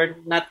 pero we're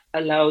not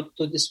allowed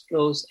to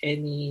disclose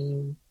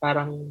any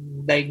parang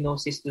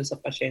diagnosis dun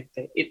sa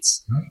pasyente.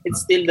 It's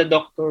still the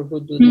doctor who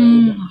do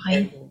the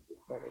diagnosis.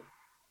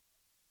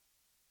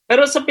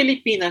 Pero sa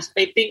Pilipinas,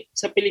 I think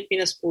sa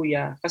Pilipinas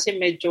kuya, kasi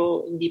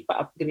medyo hindi pa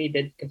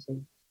upgraded kasi.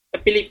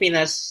 Sa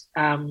Pilipinas,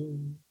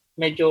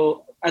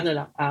 medyo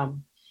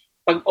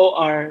pag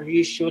OR,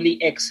 usually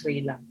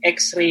X-ray lang.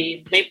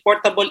 X-ray, may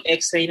portable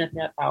X-ray na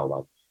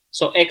tinatawag.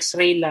 So,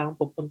 X-ray lang,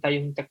 pupunta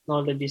yung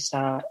technology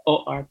sa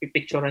OR,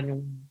 pipicturean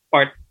yung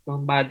part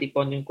ng body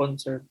ko, yung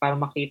concern, para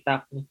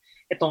makita kung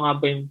ito nga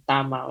ba yung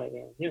tama o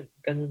yun.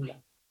 Ganun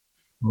lang.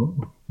 Oh,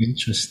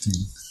 interesting.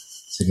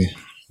 Sige.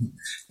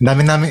 Ang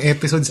dami naming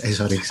episodes. Ay,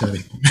 sorry.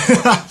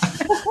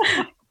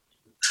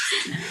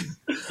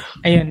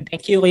 Ayun,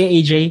 thank you Kuya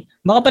AJ.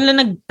 Baka pala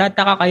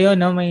nagtataka kayo,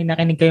 no? May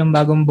nakinig kayong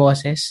bagong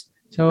boses.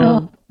 So,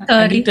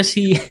 dito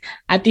si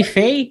Ate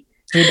Faye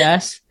with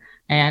us.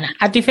 Ayan.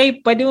 Ate Faye,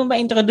 pwede mo ba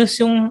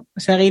introduce yung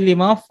sarili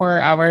mo for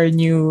our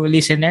new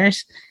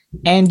listeners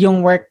and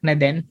yung work na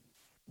din?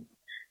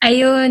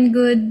 Ayun,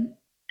 good.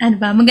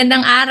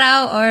 Magandang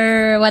araw or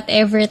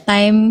whatever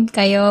time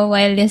kayo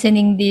while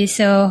listening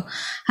this. So,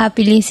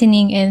 happy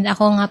listening. And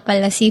ako nga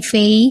pala si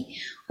Faye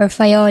or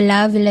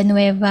Fayola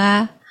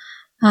Villanueva.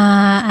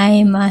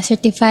 I'm a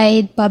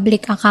certified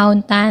public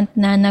accountant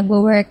na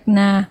nagwo-work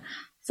na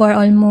for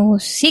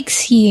almost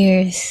 6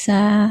 years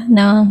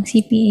ng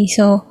CPA.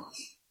 So,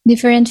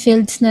 different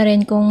fields na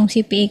rin kung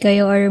CPA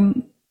kayo or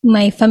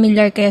may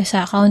familiar kayo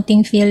sa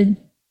accounting field.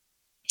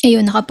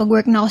 Ayun,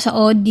 nakapag-work na ako sa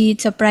audit,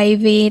 sa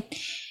private,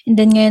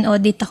 and then ngayon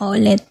audit ako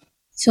ulit.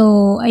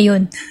 So,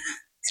 ayun.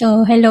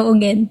 So, hello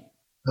again.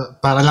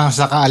 para lang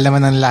sa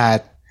kaalaman ng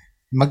lahat,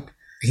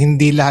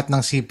 hindi lahat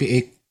ng CPA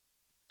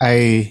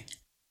ay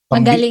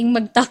magaling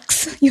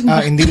mag-tax.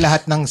 Hindi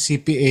lahat ng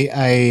CPA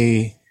ay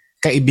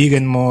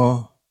kaibigan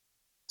mo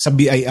sa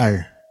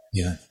BIR.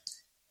 Yan.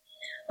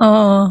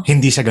 Oo.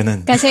 Hindi siya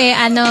ganun. Kasi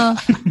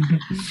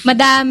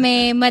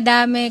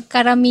madami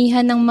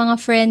karamihan ng mga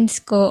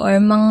friends ko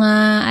or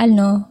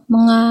mga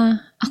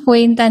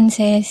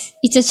acquaintances.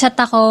 I-chat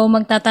ako,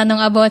 magtatanong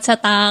about sa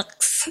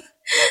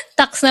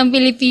tax ng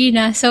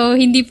Pilipinas. So,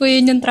 hindi po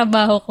yun yung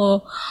trabaho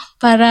ko.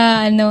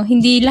 Para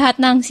hindi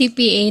lahat ng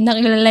CPA na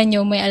kilala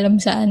nyo may alam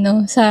sa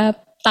sa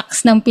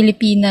tax ng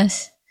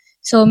Pilipinas.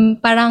 So,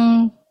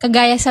 parang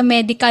kagaya sa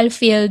medical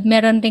field,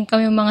 meron din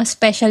kami mga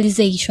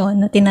specialization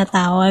na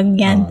tinatawag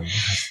yan.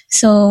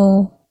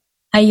 So,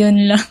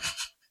 ayun lang.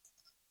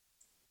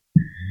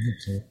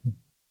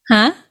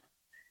 Ha?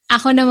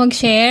 Ako na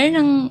mag-share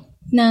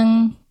ng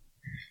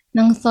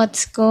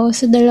thoughts ko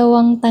sa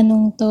dalawang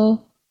tanong to.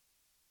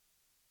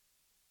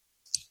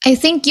 I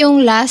think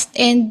yung last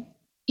and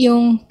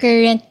yung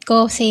current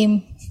ko,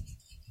 same.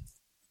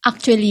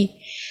 Actually,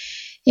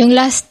 yung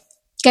last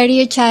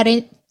career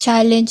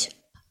challenge,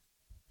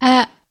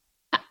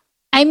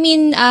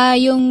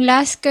 yung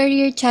last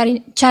career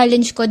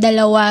challenge ko,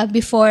 dalawa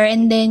before,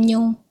 and then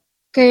yung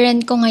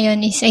current ko ngayon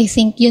is, I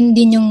think, yun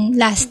din yung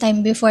last time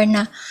before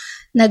na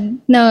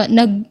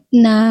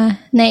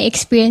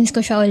na-experience ko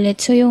siya ulit.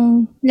 So,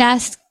 yung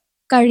last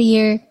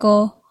career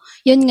ko,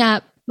 yun nga,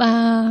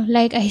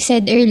 like I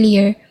said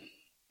earlier,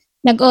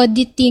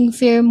 nag-auditing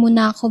firm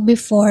muna ako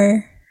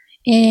before,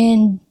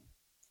 and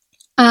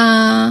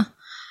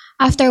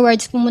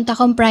afterwards, pumunta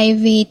akong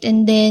private,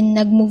 and then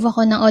nag-move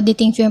ako ng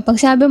auditing firm.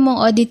 Pag sabi mong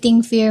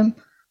auditing firm,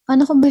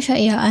 paano ko ba siya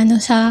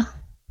sa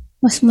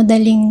mas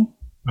madaling...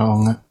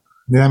 Oo nga.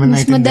 Hindi namin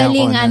mas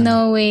madaling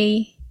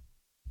way.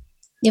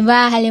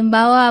 Diba,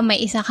 halimbawa, may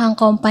isa kang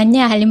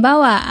kumpanya.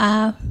 Halimbawa,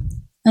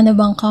 ano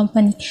bang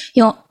company?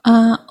 Yung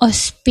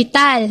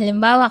hospital.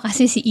 Halimbawa,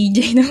 kasi si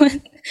EJ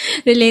naman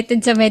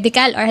related sa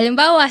medical. Or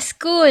halimbawa,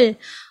 school.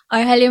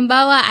 Or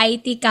halimbawa,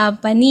 IT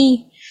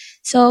company.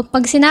 So,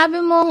 pag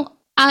sinabi mong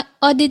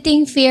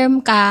auditing firm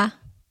ka,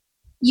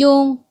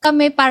 yung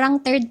kami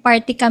parang third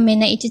party kami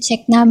na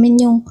i-check namin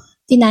yung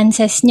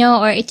finances nyo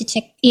or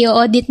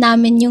i-audit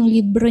namin yung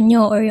libro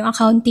nyo or yung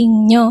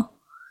accounting nyo.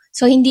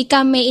 So, hindi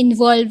kami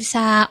involved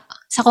sa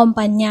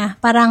kumpanya.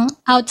 Parang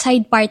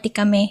outside party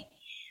kami.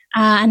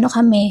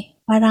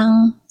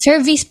 Parang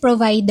service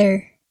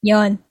provider.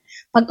 Yon.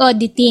 Pag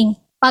auditing.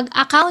 Pag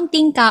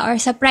accounting ka or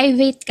sa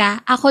private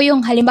ka, ako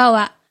yung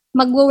halimbawa,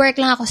 magwo-work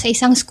lang ako sa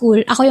isang school,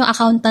 ako yung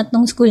accountant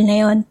ng school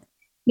na yon.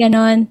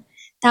 Ganon.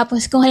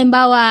 Tapos kung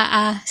halimbawa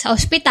sa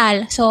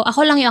hospital, so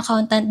ako lang yung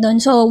accountant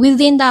doon. So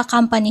within the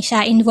company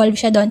siya, involved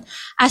siya doon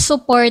as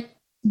support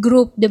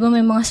group. Di ba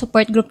may mga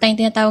support group tayong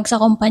tinatawag sa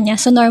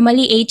kumpanya. So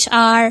normally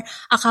HR,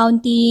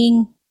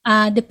 accounting,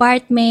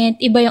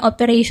 department, iba yung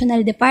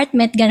operational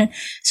department, ganon.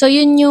 So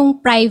yun yung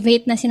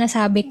private na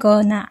sinasabi ko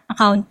na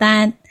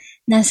accountant.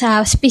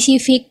 Nasa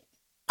specific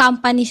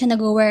company siya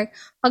nag-work.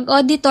 Pag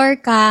auditor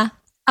ka,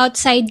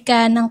 outside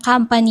ka ng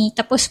company,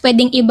 tapos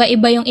pwedeng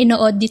iba-iba yung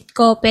ino-audit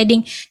ko.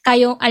 Pwedeng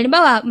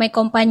alimbawa, may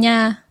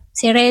kumpanya,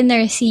 si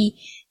Renner,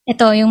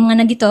 yung mga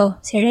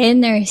nandito, si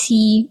Renner,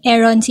 si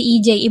Aaron, si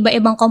EJ,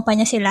 iba-ibang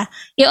kumpanya sila.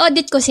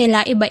 I-audit ko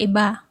sila,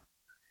 iba-iba.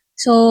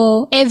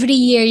 So, every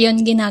year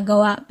yon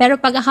ginagawa. Pero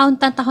pag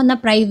accountant ako na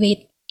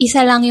private,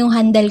 isa lang yung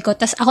handle ko.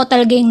 Tas ako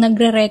talaga yung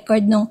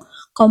nagre-record nung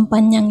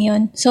kumpanyang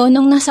yon. So,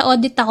 nung nasa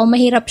audit ako,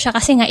 mahirap siya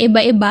kasi nga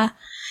iba-iba.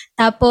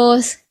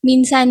 Tapos,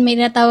 minsan may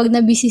natawag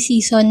na busy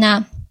season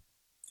na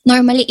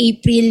normally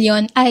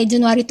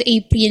January to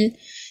April,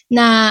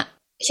 na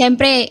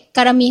syempre,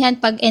 karamihan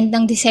pag end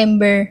ng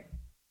December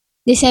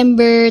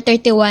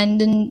 31,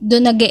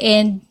 dun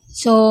nag-e-end.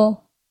 So,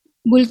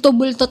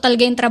 bulto-bulto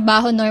talaga yung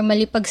trabaho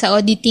normally pag sa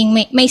auditing.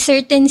 May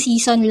certain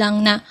season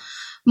lang na,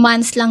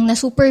 months lang na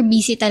super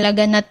busy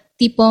talaga na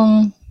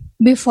tipong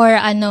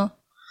before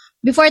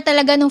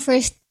talaga nung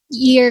first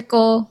year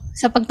ko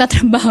sa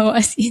pagtatrabaho,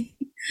 as in,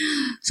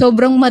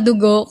 sobrang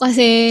madugo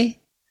kasi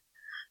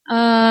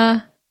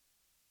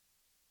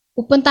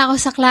pupunta ako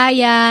sa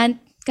client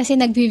kasi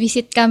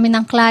nagvi-visit kami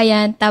ng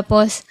client,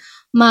 tapos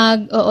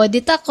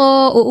mag-audit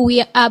ako,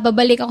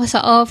 babalik ako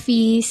sa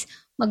office,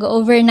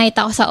 mag-overnight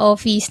ako sa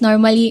office.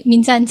 Normally,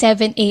 minsan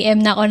 7 a.m.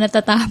 na ako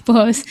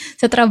natatapos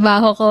sa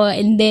trabaho ko,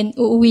 and then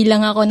uuwi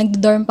lang ako,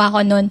 nagdo-dorm pa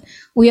ako noon.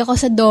 Uwi ako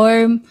sa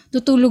dorm,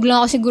 tutulog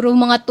lang ako siguro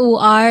mga 2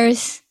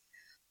 hours.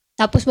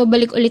 Tapos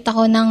babalik ulit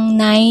ako ng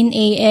 9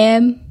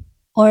 a.m.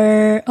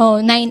 or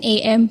 9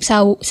 a.m.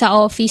 sa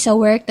office, sa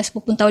work, tapos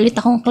pupunta ulit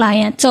akong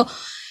client. So,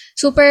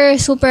 super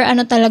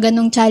talaga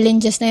nung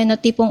challenges na yun, no,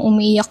 tipong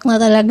umiiyak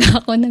na talaga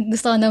ako,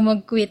 gusto ko na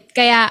mag-quit.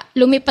 Kaya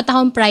lumipat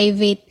akong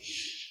private.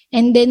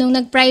 And then, nung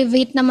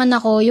nag-private naman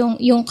ako,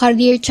 yung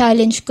career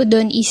challenge ko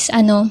dun is,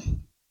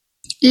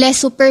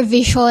 less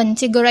supervision.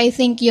 Siguro, I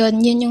think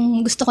yun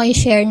yung gusto ko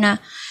i-share na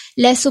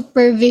less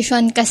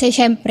supervision kasi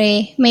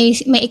syempre, may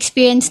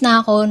experience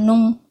na ako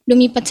nung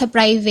lumipat sa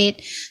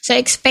private. So,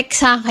 expect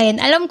sa akin,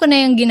 alam ko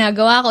na yung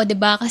ginagawa ko, 'di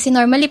ba? Kasi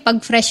normally,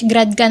 pag fresh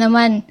grad ka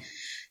naman,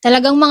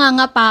 talagang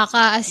mangangapa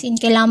ka, as in,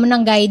 kailangan mo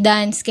ng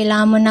guidance,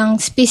 kailangan mo ng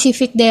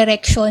specific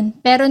direction.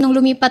 Pero nung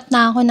lumipat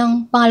na ako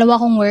ng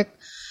pangalawa kong work,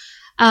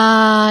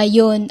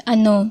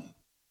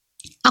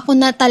 ako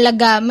na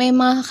talaga, may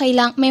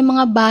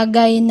mga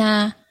bagay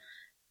na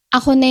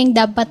ako na yung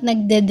dapat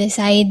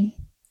nagde-decide.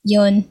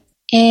 Yun.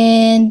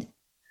 And,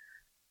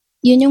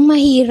 yun yung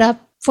mahirap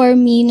for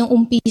me nung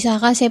umpisa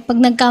kasi pag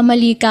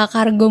nagkamali ka,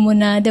 cargo mo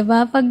na, 'di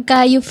ba?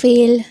 Pagka you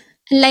fail,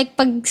 like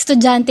pag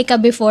estudyante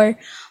ka before,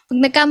 pag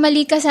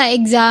nagkamali ka sa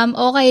exam,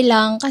 okay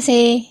lang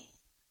kasi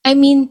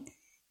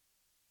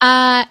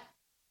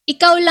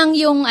ikaw lang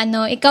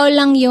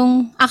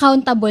yung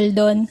accountable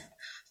doon.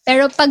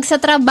 Pero pag sa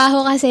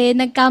trabaho kasi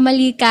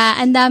nagkamali ka,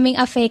 ang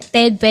daming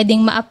affected,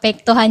 pwedeng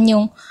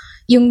maapektuhan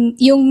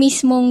yung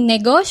mismong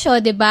negosyo,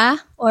 'di ba?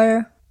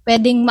 Or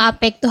pwedeng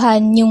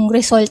maapektuhan yung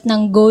result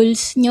ng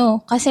goals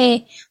nyo.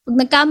 Kasi pag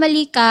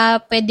nagkamali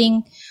ka,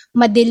 pwedeng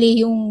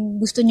ma-delay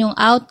yung gusto nyong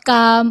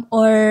outcome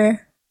or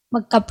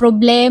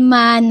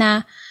magka-problema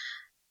na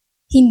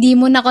hindi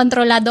mo na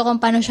kontrolado kung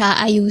paano siya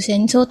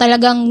ayusin. So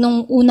talagang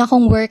nung una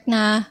kong work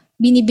na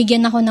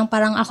binibigyan ako ng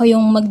parang ako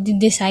yung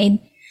magde-decide,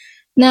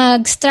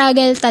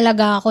 nag-struggle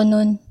talaga ako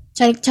nun.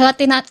 Tsaka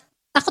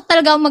takot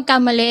talaga ako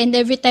magkamali, and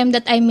every time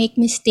that I make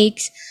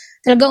mistakes,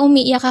 talagang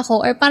umiiyak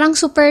ako or parang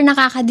super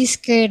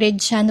nakaka-discourage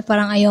siya na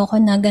parang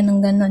ayoko na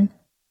ganun.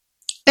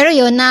 Pero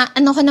yun,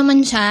 ko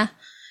naman siya,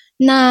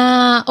 na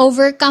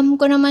overcome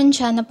ko naman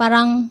siya na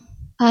parang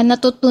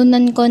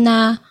natutunan ko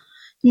na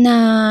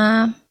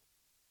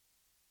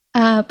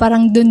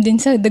parang dun din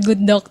sa The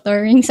Good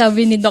Doctor, yung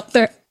sabi ni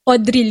Dr.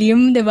 Audrey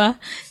Lim, 'di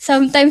ba?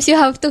 Sometimes you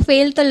have to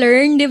fail to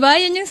learn, 'di ba?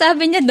 Yun yung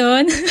sabi niya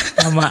doon.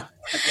 Tama.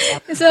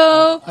 So,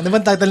 ano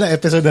ba title ng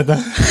episode na to?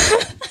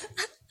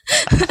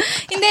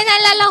 Hindi,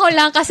 naalala ko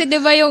lang kasi 'di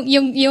ba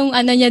yung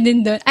ano niya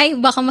din doon. Ay,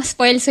 baka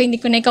ma-spoil so hindi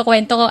ko na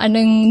ikukwento ko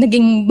anong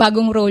naging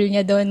bagong role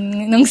niya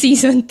doon ng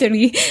season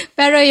 3.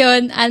 Pero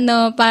yun,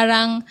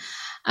 parang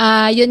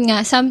yun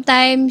nga,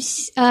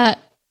 sometimes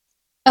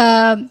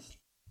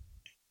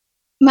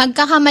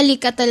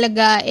magkakamali ka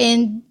talaga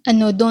and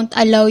don't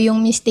allow yung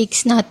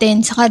mistakes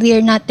natin sa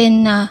career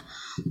natin na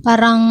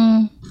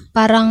parang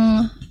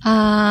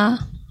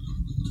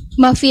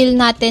ma-feel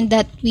natin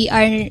that we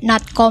are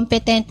not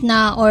competent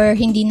na or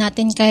hindi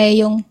natin kaya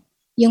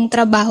yung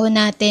trabaho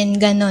natin,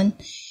 ganon.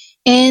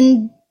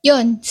 And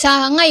yun,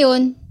 sa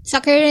ngayon,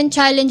 sa current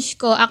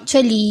challenge ko,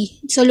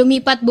 actually, so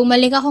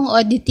bumalik akong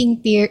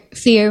auditing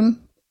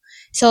firm.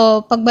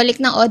 So, pagbalik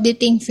ng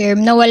auditing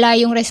firm, nawala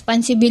yung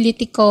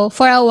responsibility ko,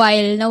 for a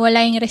while,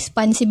 nawala yung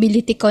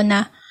responsibility ko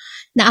na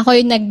ako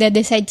yung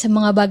nagde-decide sa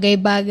mga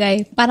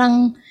bagay-bagay.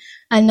 Parang,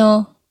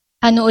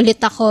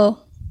 ulit ako,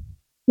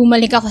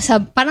 bumalik ako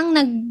sa, parang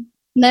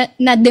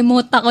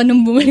na-demote ako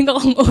nung bumalik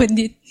akong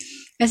audit.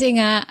 Kasi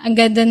nga, ang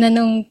ganda na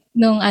nung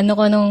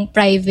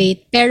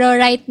private. Pero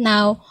right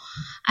now,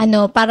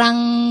 parang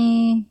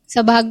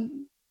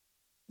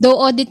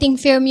though auditing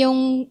firm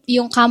yung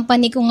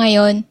company ko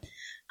ngayon,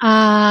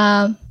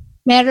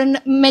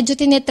 medyo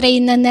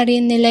tinetrain na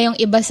rin nila yung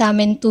iba sa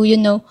amin to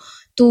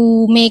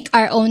make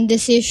our own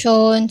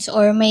decisions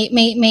or may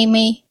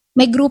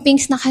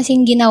groupings na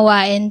kasing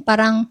ginawa and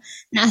parang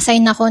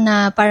na-assign ako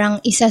na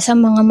parang isa sa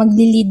mga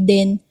magli-lead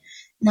din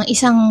ng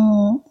isang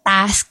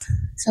task.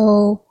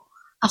 So,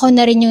 ako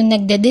na rin yung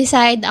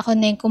nagde-decide, ako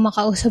na yung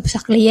kumakausap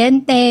sa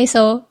kliyente.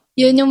 So,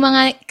 yun yung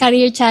mga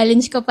career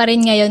challenge ko pa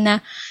rin ngayon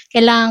na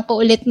kailangan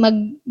ko ulit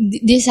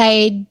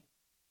mag-decide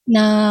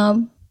na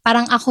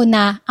parang ako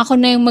na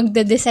yung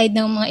magde-decide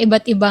ng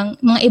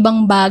mga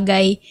ibang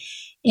bagay.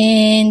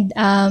 And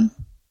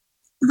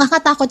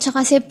nakakatakot siya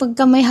kasi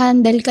pagka may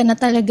handle ka na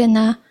talaga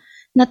na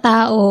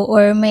tao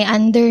or may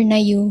under na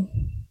you,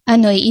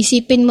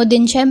 isipin mo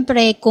din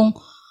syempre kung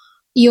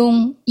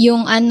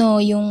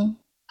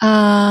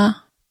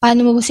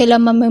paano mo sila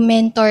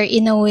ma-mentor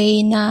in a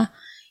way na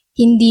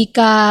hindi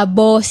ka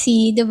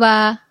bossy, 'di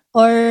ba?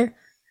 Or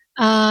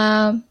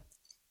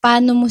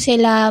paano mo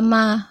sila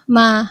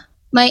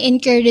may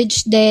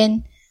encourage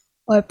din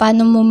or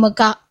paano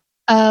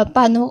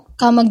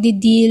ka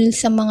magdi-deal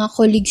sa mga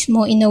colleagues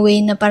mo in a way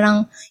na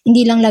parang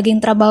hindi lang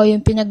laging trabaho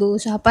yung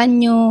pinag-uusapan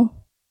nyo.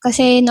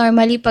 Kasi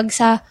normally pag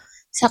sa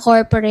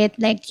corporate,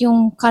 like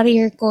yung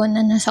career ko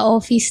na nasa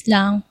office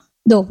lang,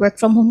 though work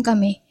from home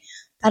kami,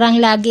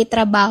 parang lagi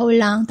trabaho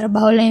lang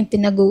yung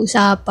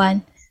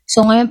pinag-uusapan.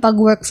 So ngayon pag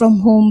work from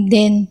home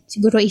din,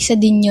 siguro isa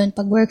din yun,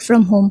 pag work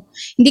from home,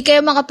 hindi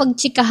kayo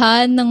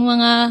makapagtsikahan ng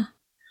mga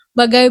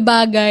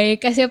bagay-bagay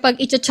kasi pag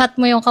i-chat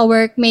mo yung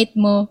ka-workmate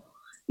mo,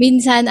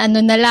 minsan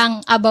na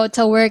lang about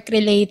sa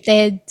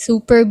work-related,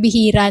 super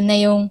bihira na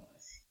yung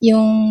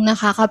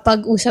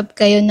nakakapag-usap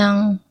kayo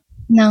ng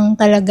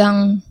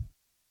talagang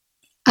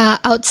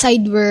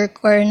outside work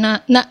or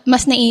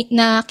mas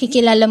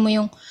nakikilala mo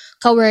yung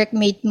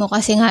ka-workmate mo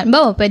kasi nga,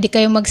 pwede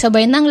kayo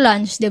magsabay ng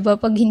lunch, 'di ba?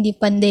 Pag hindi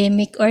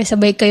pandemic or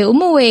sabay kayo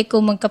umuwi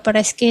kung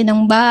magkapares kayo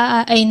ng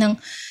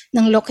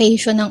ng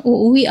location ng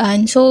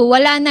uuwian. So,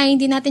 wala na,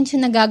 hindi natin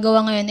siya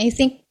nagagawa ngayon. I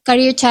think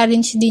career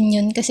challenge din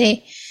yun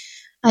kasi,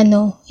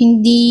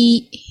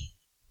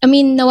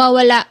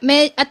 nawawala.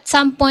 At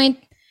some point,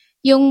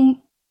 yung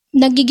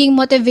nagiging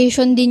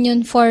motivation din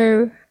yun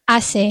for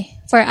us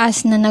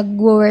na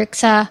nag-work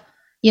sa,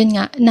 yun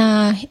nga,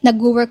 na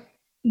nag-work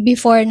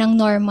before ng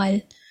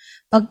normal.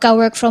 Pagka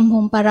work from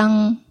home,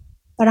 parang,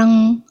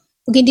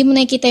 pag hindi mo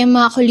nakikita yung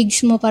mga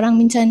colleagues mo, parang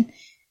minsan,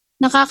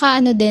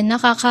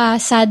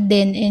 nakaka-sad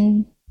din,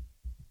 and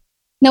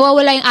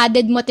nawawala yung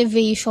added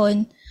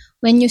motivation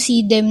when you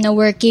see them na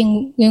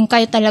working, yung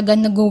kayo talaga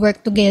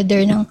nag-work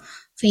together ng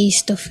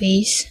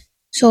face-to-face.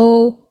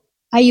 So,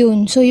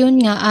 ayun. So, yun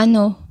nga,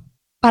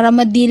 para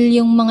ma-deal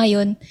yung mga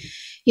yun,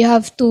 you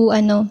have to,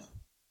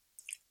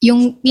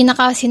 yung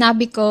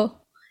pinaka-sinabi ko,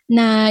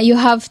 na you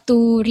have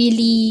to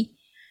really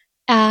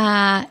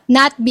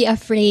not be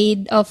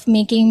afraid of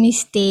making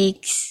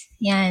mistakes.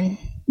 Yan.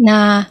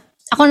 Na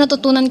ako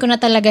natutunan ko na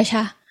talaga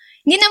siya.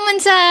 Hindi naman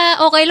sa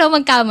okay lang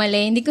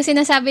magkamali. Hindi ko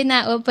sinasabi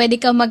na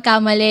pwede kang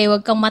magkamali,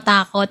 huwag kang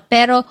matakot.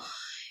 Pero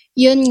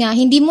yun nga,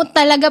 hindi mo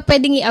talaga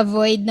pwedeng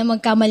i-avoid na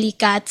magkamali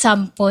ka at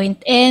some point.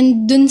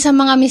 And dun sa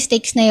mga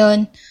mistakes na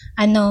yun,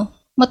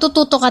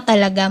 matututo ka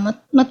talaga.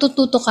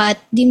 Matututo ka at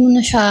di mo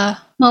na siya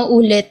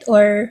mauulit,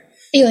 or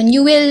ayun,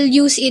 you will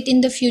use it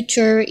in the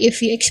future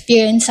if you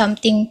experience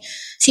something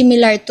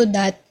similar to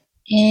that.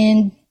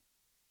 And,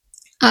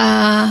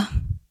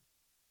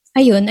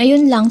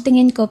 ayun lang,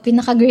 tingin ko,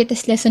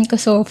 pinaka-greatest lesson ko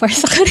so far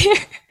sa career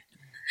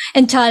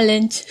and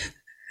challenge.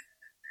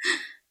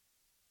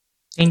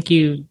 Thank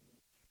you,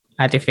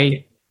 Ate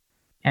Faye.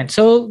 And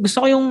so,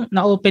 gusto ko yung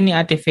na-open ni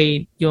Ate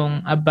Faye,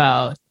 yung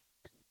about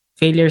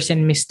failures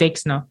and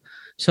mistakes, no?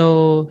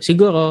 So,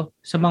 siguro,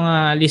 sa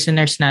mga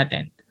listeners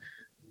natin,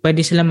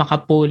 pwede sila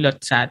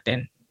makapulot sa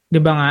atin. Di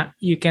ba nga,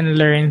 you can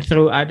learn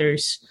through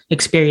others'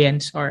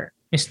 experience or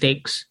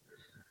mistakes.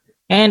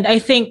 And I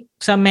think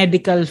sa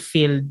medical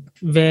field,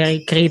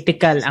 very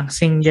critical ang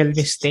single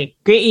mistake.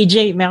 Kuya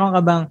EJ, meron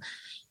ka bang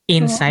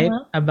insight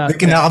about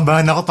that?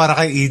 Kinakabahan ako para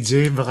kay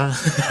EJ. Baka...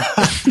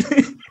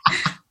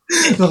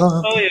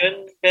 So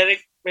yun, very,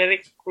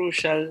 very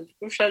crucial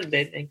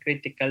din and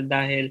critical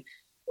dahil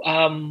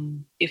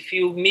if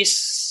you miss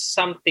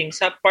something,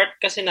 sa part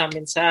kasi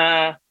namin,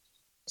 sa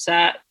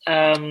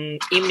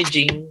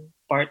imaging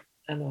part,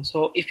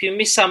 so if you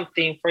miss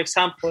something, for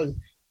example,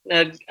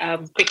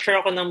 picture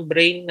ako ng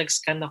brain,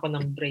 nag-scan ako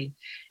ng brain,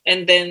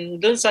 and then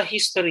dun sa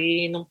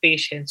history ng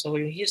patient, so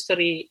yung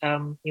history,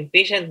 yung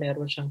patient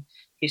meron siyang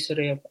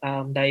history of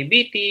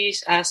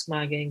diabetes,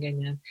 asthma,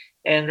 ganyan,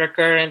 and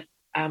recurrent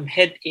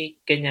headache,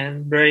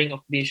 ganyan, blurring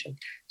of vision.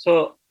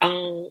 So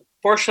ang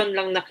portion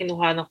lang na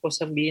kinuhanan ko,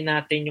 sabihin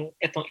natin yung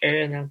etong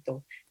area na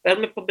to, pero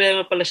may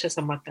problema pala siya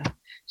sa mata.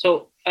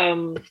 So,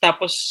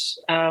 natapos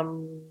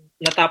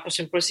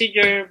yung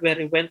procedure,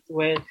 went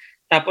well.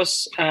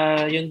 Tapos,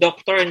 yung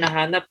doctor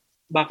nahanap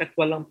bakit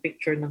walang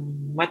picture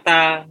ng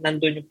mata,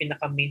 nandun yung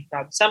pinaka-main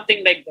problem.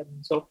 Something like that.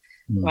 So,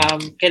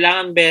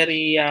 kailangan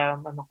very,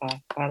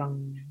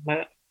 parang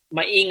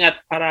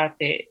maingat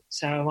parate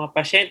sa mga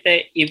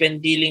pasyente, even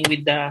dealing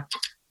with the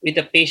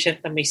patient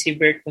na may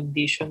severe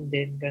condition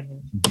din.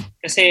 Ganun.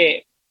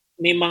 Kasi,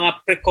 may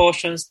mga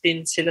precautions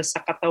din sila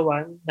sa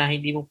katawan na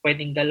hindi mo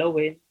pwedeng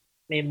galawin.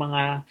 May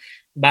mga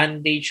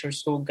bandage or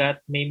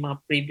sugat, may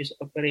mga previous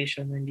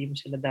operation na hindi mo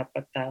sila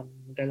dapat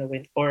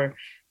galawin. Or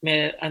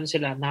may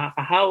sila,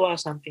 nakakahawa,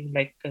 something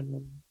like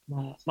ganun.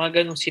 Mga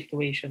ganung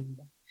situation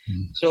ba.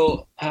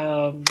 So,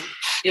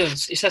 yun,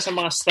 isa sa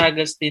mga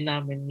struggles din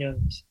namin yun.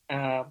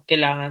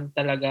 Kailangan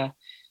talaga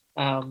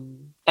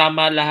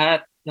tama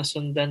lahat,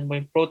 nasundan mo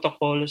yung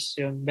protocols,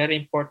 yun, very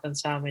important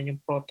sa amin yung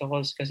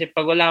protocols. Kasi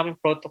pag wala kami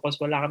protocols,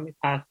 wala kami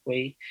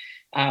pathway,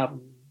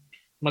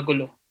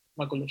 magulo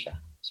siya.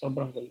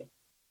 Sobrang gulo.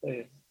 So,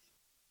 yun.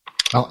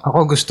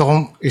 Ako gusto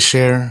kong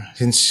i-share,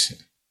 since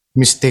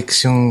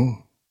mistakes yung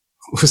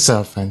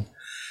usapan.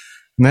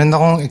 Meron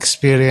akong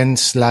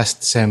experience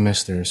last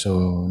semester,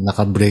 so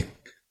naka-break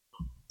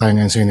tayo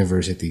ngayon sa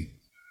university.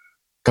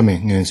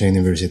 Kami ngayon sa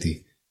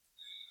university.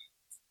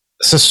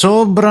 Sa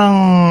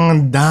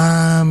sobrang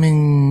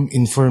daming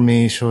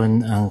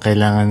information ang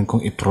kailangan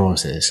kong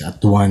i-process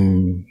at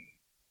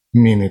 1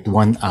 minute,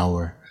 1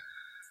 hour,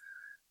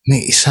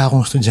 may isa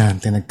akong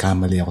estudyante,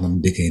 nagkamali ako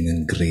ng bigay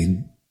ng grade.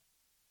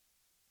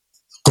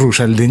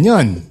 Crucial din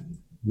yon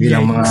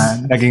bilang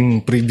mga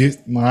naging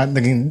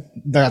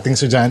dating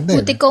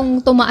estudyante. Buti kong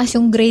tumaas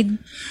yung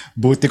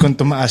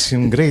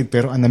grade.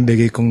 Pero ang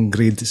nabigay kong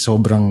grade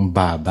sobrang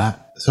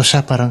baba. So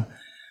siya parang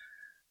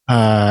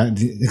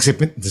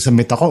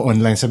submit ako,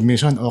 online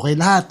submission, okay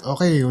lahat,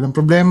 okay, walang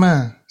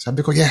problema.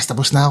 Sabi ko, yes,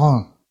 tapos na ako.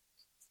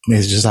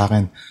 Message sa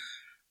akin,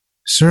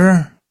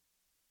 Sir,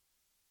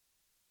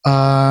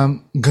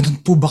 ganun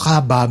po ba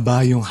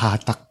kababa yung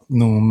hatak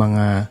ng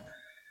mga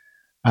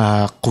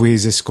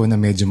quizzes ko na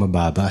medyo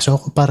mababa? So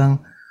ako parang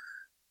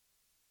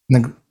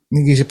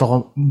nag-isip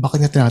ako,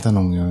 bakit niya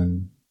tinatanong yun?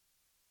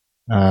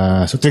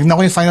 So tignan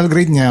ko yung final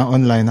grade niya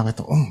online,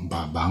 nakita,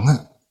 baba nga.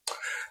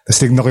 Tapos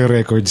tignan ko yung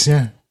records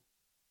niya.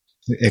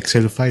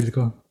 Excel file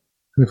ko.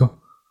 Sabi ko,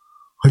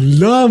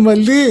 hala,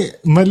 mali.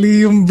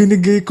 Mali yung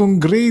binigay kong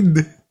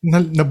grade.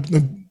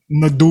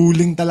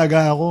 Naduling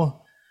talaga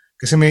ako.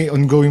 Kasi may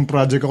ongoing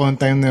project ako on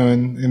time na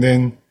yun. And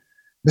then,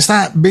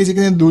 basta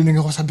basically naduling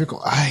ako. Sabi ko,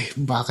 ay,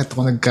 bakit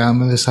ako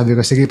nagkamali? Sabi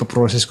ko, sige,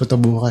 paprocess ko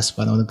to bukas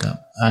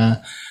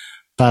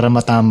para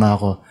matama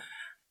ako.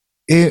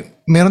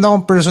 Meron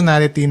akong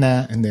personality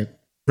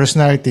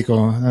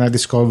ko na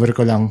na-discover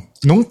ko lang.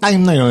 Nung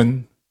time na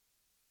yun,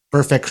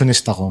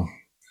 perfectionist ako.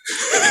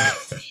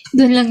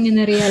 Doon lang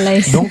niya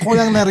na-realize. Doon ko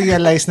lang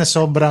na-realize na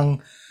sobrang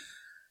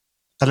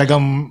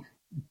talagang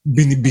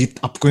binibeat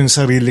up ko yung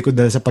sarili ko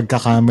dahil sa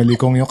pagkakamali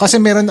kong yun. Kasi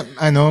meron,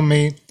 alam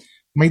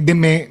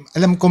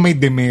ko may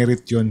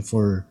demerit yun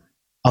for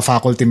a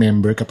faculty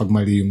member kapag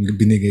mali yung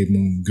binigay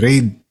mong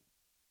grade.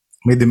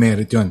 May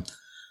demerit yun.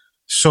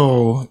 So,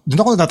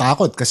 doon ako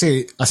natatakot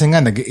kasi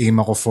nga nag-aim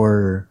ako for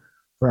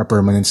a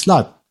permanent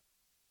slot.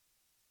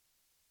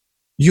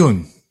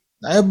 Yun.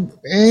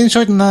 In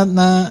short,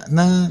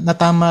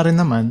 natama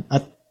rin naman.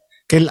 At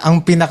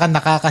ang pinaka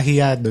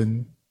nakakahiya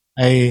doon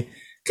ay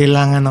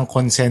kailangan ng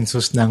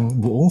consensus ng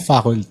buong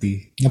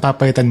faculty.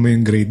 Napapalitan mo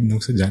yung grade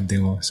ng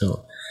estudyante mo.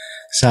 So,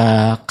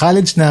 sa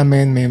college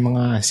namin, may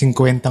mga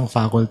 50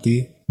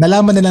 faculty.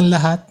 Nalaman nilang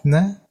lahat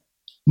na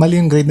mali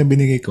yung grade na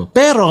binigay ko.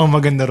 Pero, ang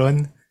maganda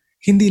ron,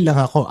 hindi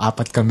lang ako,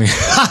 4 kami.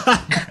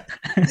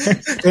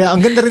 Kaya,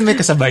 ang ganda rin may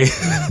kasabay.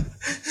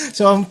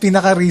 So, ang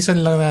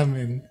pinaka-reason lang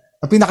namin,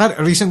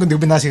 reason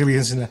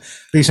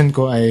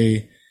ko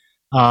ay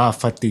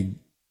fatigue.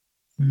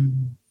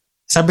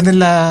 Sabi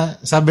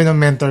ng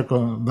mentor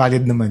ko,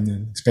 valid naman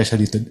yun.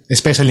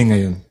 Especially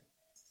ngayon.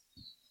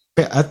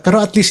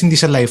 Pero at least hindi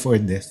siya life or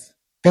death.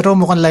 Pero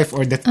mukhang life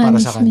or death para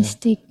sa kanya.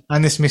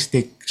 Honest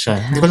mistake siya.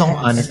 Hindi ko lang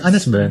kung honest.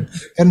 Honest ba yun?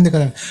 Pero hindi ko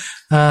lang.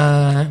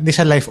 Hindi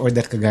siya life or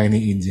death kagaya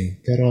ni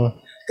EJ. Pero,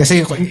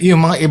 kasi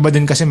yung mga iba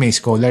din kasi may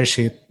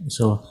scholarship.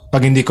 So,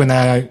 pag hindi ko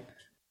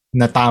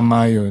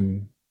natama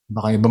yun,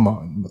 baka iba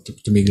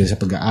tumigil sa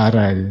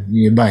pag-aaral.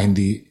 Yung iba,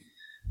 hindi,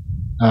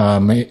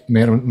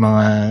 mayroon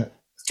mga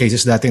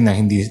cases dati na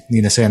hindi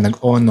na sila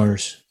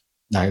nag-honors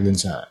dahil dun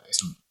sa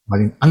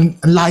ang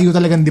layo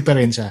talagang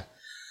diferensya.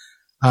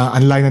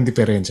 Ang layo ng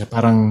diferensya.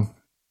 Parang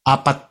 5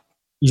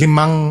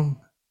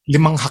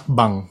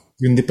 hakbang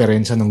yung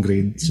diferensya ng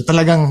grade. So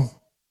talagang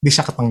di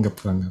siya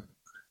katanggap.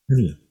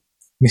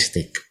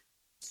 Mistake.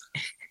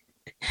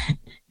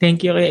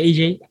 Thank you kay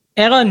AJ.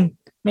 Aaron,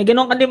 may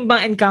ganun ka din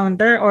bang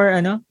encounter or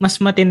mas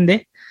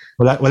matindi?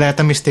 Wala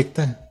yata mistake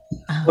ta.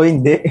 O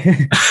hindi.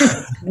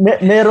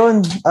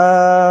 Meron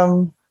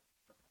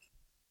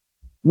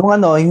nung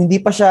hindi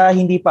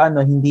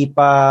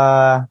pa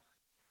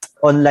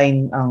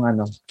online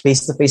ang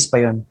face to face pa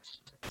yon.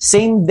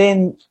 Same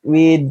din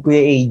with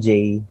Kuya AJ.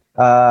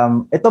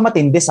 Ito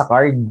matindi sa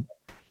card.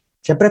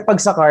 Syempre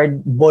pag sa card,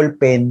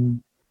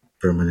 ballpen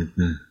permanent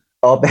na.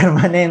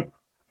 Permanent.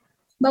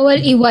 Bawal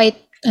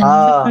i-white.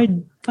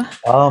 Card pa?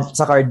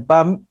 Sa card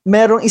pa.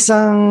 Merong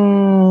isang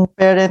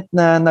parent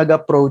na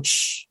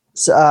nag-approach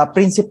sa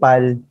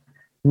principal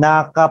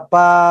na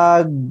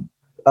kapag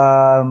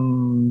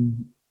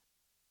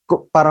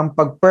parang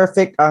pag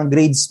perfect ang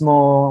grades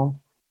mo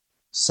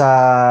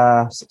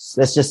sa,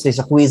 let's just say,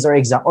 sa quiz or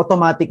exam,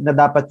 automatic na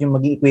dapat yung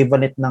maging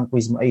equivalent ng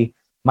quiz mo ay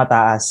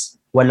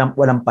mataas.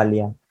 Walang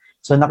palya.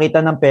 So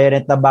nakita ng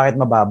parent na bakit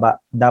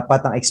mababa.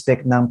 Dapat ang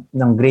expect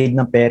ng grade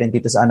ng parent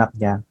dito sa anak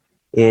niya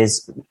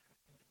is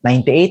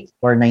 98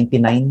 or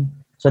 99.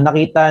 So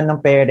nakita ng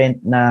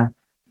parent na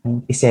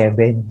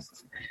 97.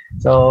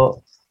 So,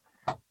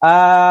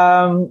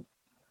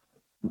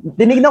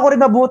 tinignan ko rin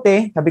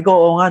mabuti. Sabi ko,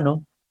 oo nga,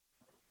 no?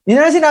 Yun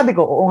na sinabi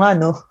ko, oo nga,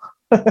 no?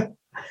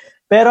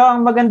 Pero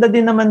ang maganda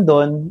din naman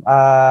doon,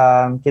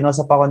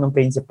 kinusap ako ng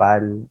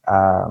principal,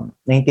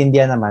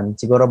 naintindihan naman,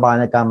 siguro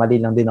baka nagkamali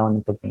lang din ako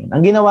ng pagtingin.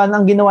 Ang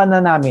ginawa na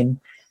namin,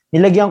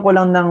 nilagyan ko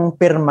lang ng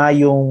pirma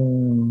yung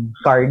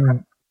card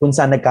kung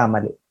saan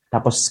nagkamali.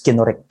 Tapos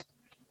kinorek.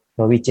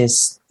 So, which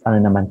is,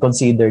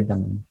 considered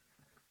naman.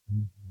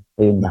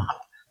 Ayun na.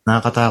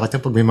 Nakakatakot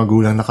yan pag may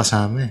magulang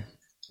nakasama eh.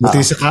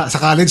 Buti sa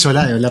college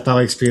wala pa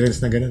ako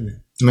experience na ganun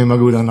eh. May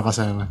magulang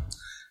nakasama.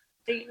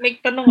 May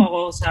tanong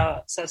ako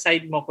sa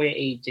side mo, Kuya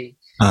AJ.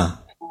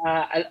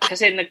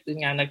 Kasi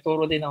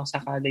nagturo din ako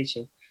sa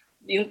college eh.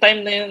 Yung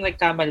time na yun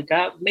nagkamal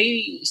ka,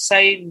 may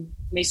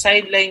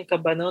sideline ka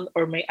ba nun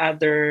or may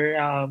other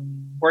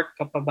work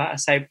ka pa ba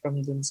aside from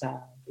dun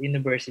sa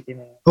university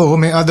na yun? Oo,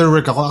 may other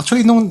work ako.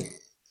 Actually, nung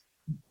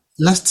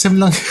last sem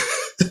lang.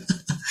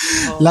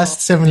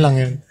 Last sem lang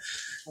yun.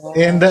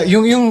 And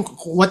yung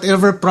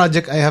whatever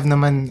project I have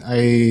naman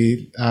ay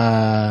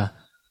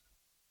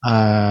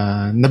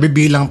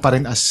nabibilang pa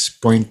rin as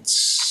points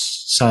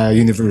sa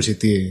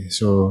university.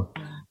 So,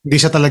 hindi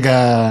siya talaga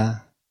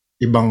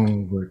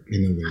ibang work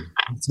in a way.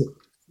 So,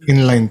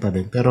 inline pa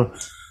rin. Pero,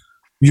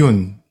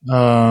 yun.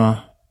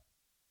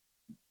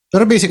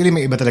 Pero basically,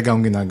 may iba talaga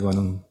akong ginagawa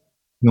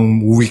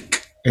nung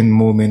week and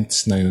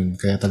moments na yun.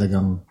 Kaya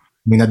talagang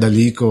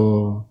minadali ko.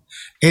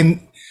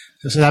 And,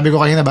 sabi ko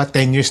kanina ba,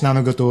 10 years na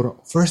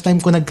nagtuturo. First time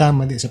ko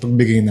nagkamali sa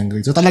pagbigay ng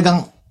grade. So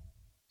talagang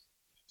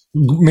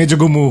medyo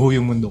gumuho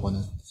yung mundo ko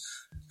na.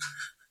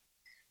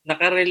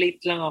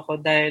 Nakarelate lang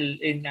ako dahil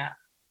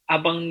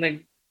abang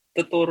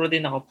nagtuturo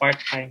din ako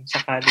part-time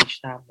sa college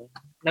namin.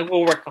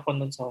 Nagwo-work ako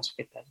nun sa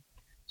hospital.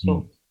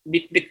 So,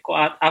 bit-bit ko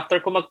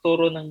after ko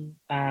magturo ng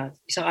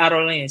isang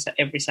araw lang yun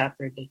every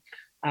Saturday.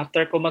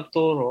 After ko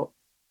magturo,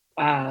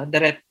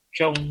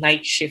 diretsong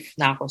night shift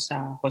na ako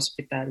sa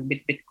hospital.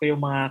 Bit-bit ko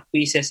yung mga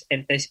quizzes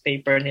and test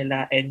paper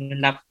nila and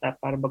yung laptop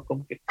para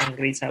mag-compute ng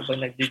grades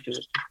habang nag-duty.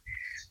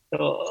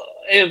 So,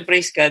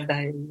 praise God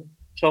dahil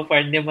so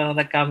far hindi man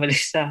nagkamali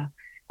sa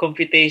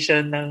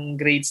computation ng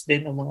grades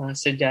din ng mga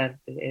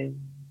estudyante and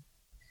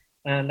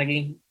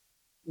naging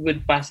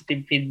good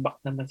positive feedback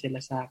naman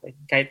sila sa akin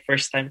kahit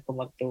first time ko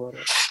magturo.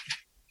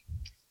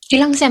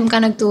 Ilang SEM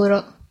ka nagturo?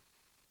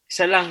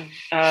 Isa lang.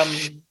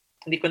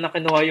 Hindi ko na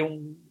kinuha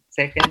yung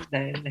second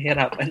dahil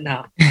nahirapan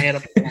na. Pero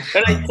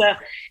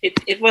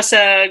it was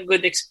a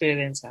good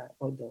experience.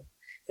 Although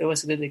it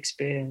was a good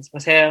experience.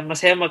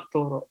 Masaya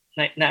magturo.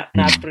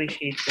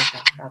 Na-appreciate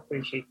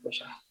ko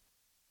siya.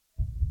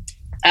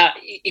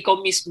 Ikaw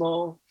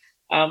mismo,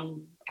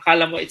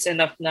 akala mo it's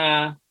enough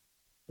na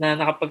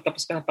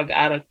nakapagtapos ka ng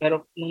pag-aaral.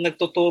 Pero nung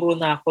nagtuturo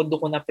na ako,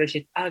 doon ko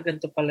na-appreciate,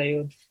 ganito pala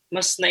yun.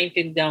 Mas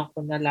naintindihan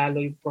ko na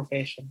lalo yung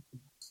profession ko.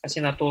 Kasi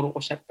naturo ko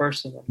siya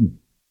personal.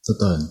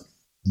 Totoo.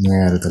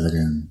 Nangyayari talaga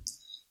yan.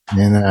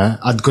 Ngayon,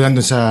 add ko lang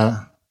doon sa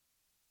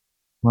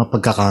mga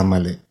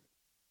pagkakamali.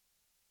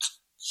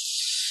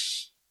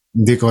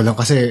 Hindi ko alam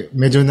kasi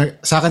medyo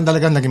sa akin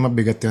talaga naging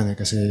mabigat yun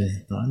kasi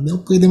hindi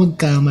ako pwede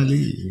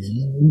magkamali.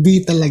 Hindi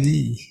talaga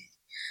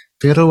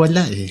Pero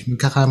wala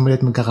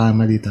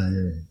magkakamali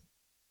tayo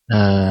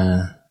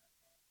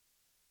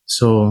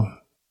So,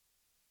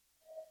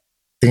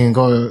 tingin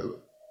ko,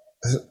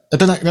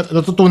 ito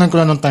natutunan ko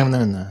na nung time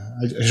na yun.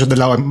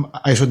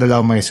 I should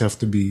allow myself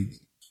to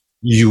be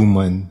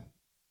human.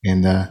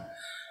 And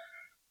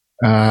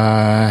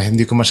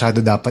hindi ko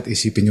masyado dapat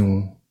isipin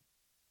yung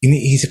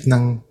iniisip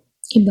ng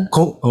iba.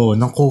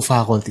 Ng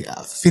co-faculty.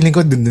 Feeling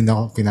ko dun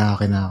ako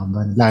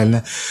pinakakinakaban. Lalo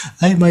na,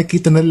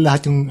 makikita na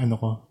lahat yung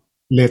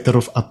letter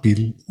of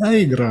appeal.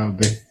 Ay,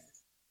 grabe.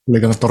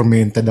 Talagang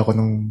tormented ako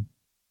ng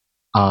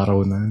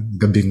araw na,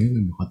 gabing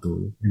yun,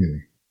 nakatulog.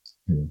 Anyway.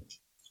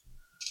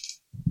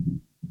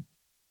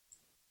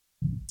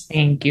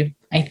 Thank you.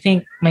 I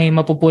think may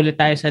mapupulot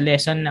tayo sa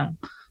lesson ng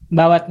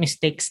bawat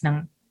mistakes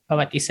ng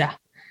bawat isa.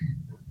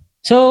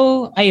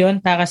 So,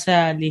 ayun, para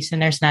sa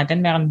listeners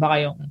natin, meron ba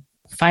kayong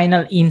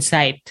final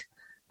insight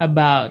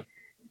about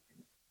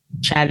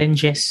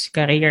challenges,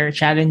 career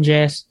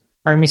challenges,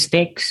 or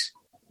mistakes,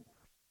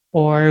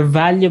 or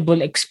valuable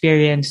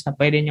experience na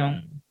pwede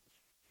nyong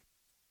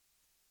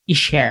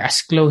i-share as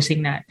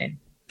closing natin?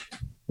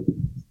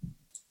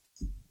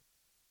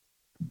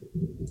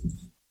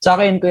 Sa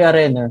akin, Kuya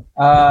Renner,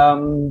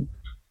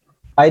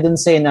 I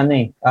don't say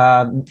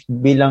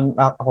bilang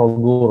ako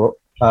guro,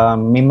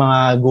 may mga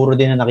guro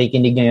din na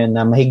nakikinig ngayon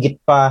na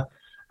mahigit pa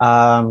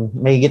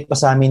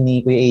sa amin ni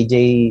Kuya AJ,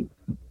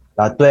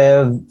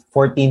 12,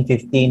 14,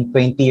 15,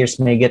 20 years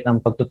mahigit ang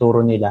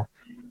pagtuturo nila.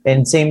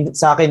 And same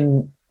sa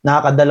akin,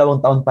 nakakadalawang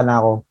taon pa na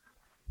ako.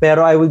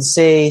 Pero I would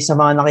say sa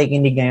mga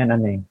nakikinig ngayon,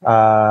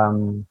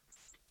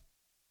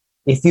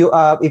 if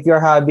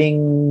you're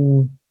having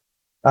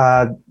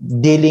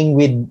dealing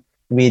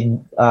with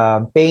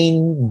pain,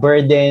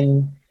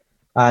 burden,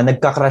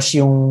 nagka-crash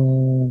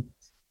yung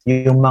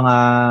mga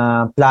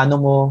plano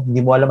mo, hindi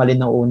mo alam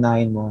alin ang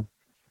uunahin mo.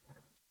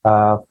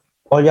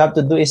 All you have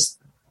to do is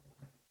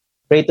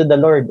pray to the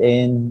Lord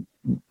and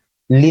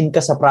lean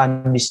ka sa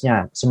promise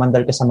niya.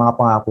 Sumandal ka sa mga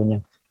pangako niya.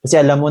 Kasi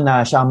alam mo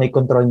na siya ang may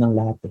control ng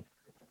lahat.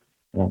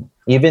 Yan.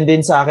 Even din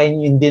sa akin,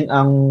 yun din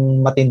ang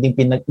matinding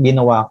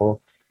ginawa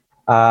ko.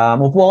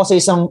 Upo ako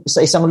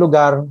sa isang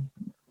lugar,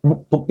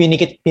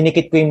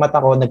 pinikit ko yung mata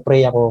ko,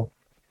 nagpray ako.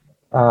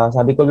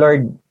 Sabi ko,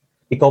 Lord,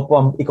 ikaw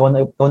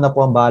na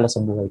po ang bahala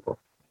sa buhay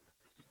ko.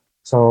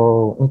 So,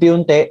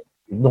 unti-unti,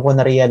 doon ko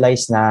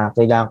na-realize na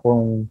kailangan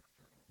kong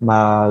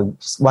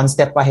one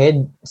step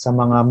ahead sa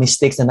mga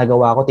mistakes na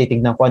nagawa ko.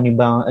 Titignan ko ano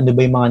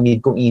ba yung mga need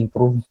kong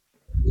i-improve.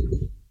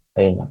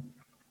 Ayun lang.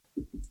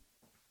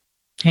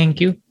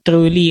 Thank you.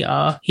 Truly,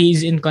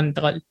 he's in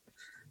control.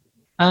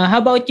 How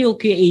about you,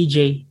 Kuya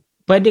AJ?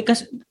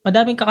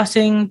 Madaming ka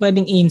kasing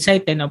pwedeng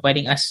insight,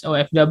 pwedeng as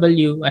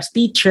OFW, as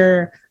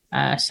teacher,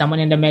 someone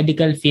in the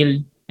medical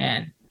field,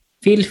 and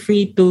feel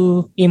free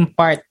to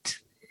impart.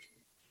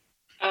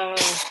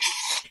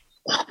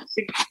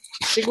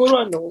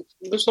 Siguro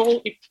gusto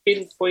kong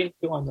i-pinpoint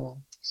yung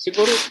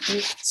siguro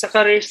sa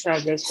career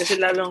struggles kasi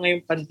lalo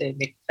ngayong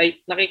pandemic ay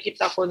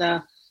nakikita ko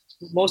na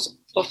most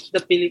of the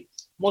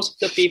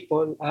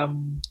people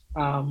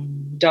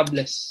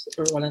jobless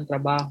or walang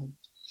trabaho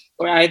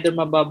or either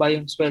mababa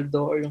yung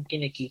sweldo or yung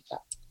kinikita.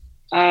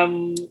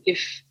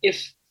 If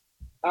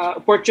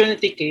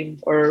opportunity came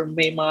or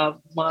may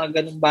mga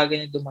ganung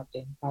bagay na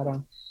dumating,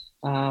 parang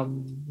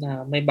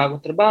na may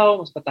bagong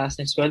trabaho, mas pataas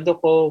na yung sweldo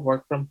ko,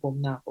 work from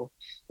home na ako.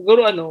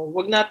 Siguro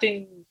wag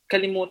nating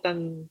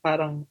kalimutan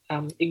parang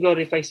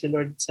i-glorify si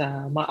Lord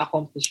sa mga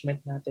accomplishment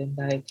natin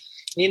dahil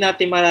hindi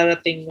natin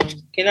mararating yung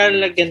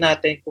kinalalagyan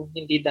natin kung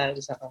hindi dahil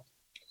sa Kanya.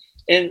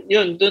 And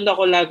yun, doon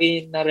ako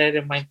lagi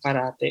nare-remind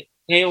parate.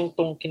 Ngayong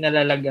tong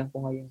kinalalagyan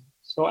ko ngayon.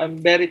 So I'm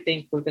very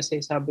thankful kasi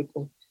sabi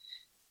ko,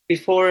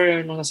 before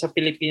nung nasa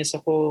Pilipinas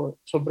ako,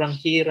 sobrang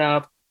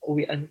hirap,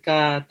 uwian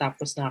ka,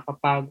 tapos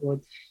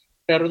nakakapagod.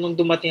 Pero nung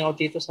dumating ako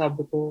dito,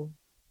 sabi ko,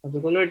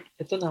 Lord,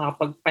 ito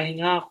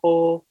nakapagpahinga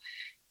ako,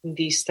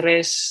 hindi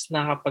stress,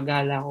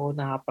 nakapaghala ako,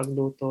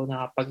 nakapagluto,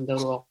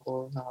 nakapaglaro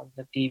ako,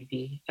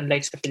 nakapag-TV.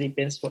 Unlike sa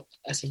Philippines,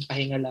 as in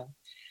pahinga lang.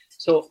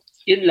 So,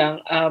 yun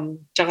lang.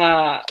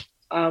 Tsaka,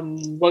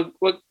 wag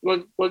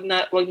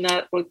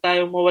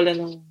tayo mawala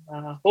ng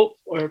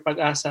hope or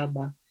pag-asa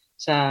ba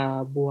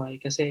sa buhay.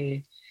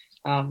 Kasi,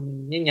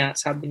 yun nga,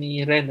 sabi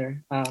ni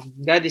Renner,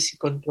 God is in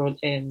control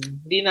and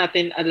hindi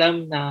natin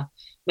alam na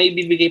may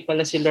bibigay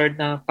pala si Lord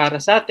na para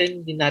sa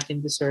atin, hindi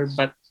natin deserve,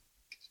 but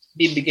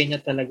bibigay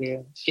niya talaga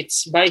yun.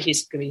 It's by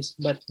His grace,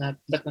 but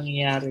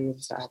nangyayari yun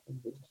sa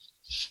atin.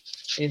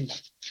 Yun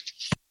lang.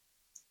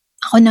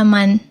 Ako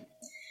naman,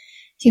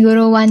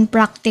 siguro one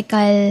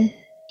practical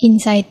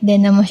insight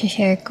din na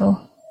share ko.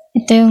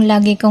 Ito yung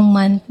lagi kong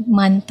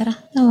mantra.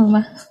 Tama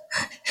ba?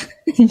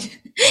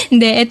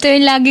 Hindi, ito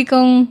yung lagi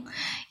kong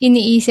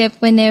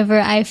iniisip whenever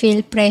I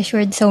feel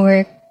pressured sa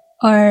work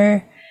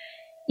or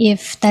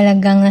if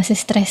talagang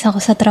nasistress ako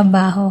sa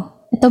trabaho.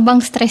 Ito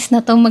bang stress na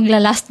to,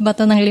 maglalast ba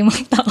to ng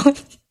 5 taon?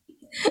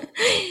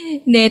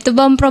 Hindi, ito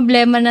bang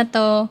problema na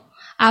to,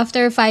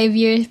 after 5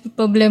 years,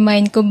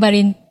 problemahin ko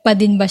pa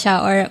din ba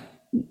siya or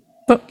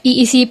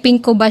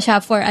iisipin ko ba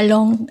siya for a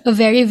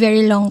very,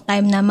 very long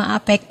time na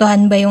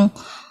maapektuhan ba yung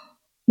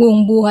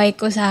buong buhay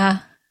ko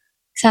sa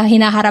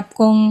hinaharap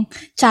kong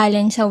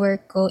challenge sa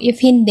work ko.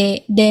 If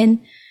hindi,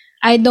 then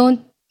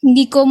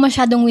hindi ko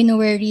masyadong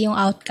wino-worry yung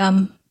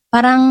outcome.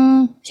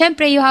 Parang,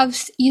 syempre, you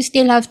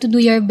still have to do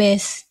your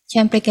best.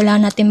 Syempre,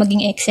 kailangan natin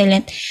maging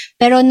excellent.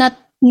 Pero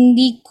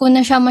hindi ko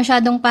na siya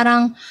masyadong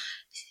parang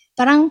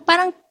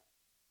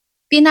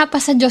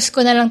pinapasa Diyos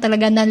ko na lang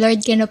talaga na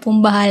Lord, kayo na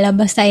pong bahala,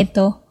 basta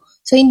ito.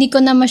 So, hindi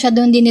ko na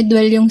masyadong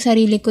dinidwell yung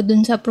sarili ko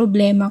dun sa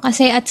problema.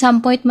 Kasi at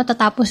some point,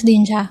 matatapos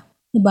din siya.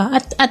 Diba?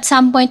 At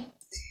some point,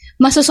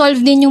 masosolve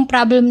din yung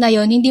problem na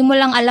yon. Hindi mo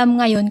lang alam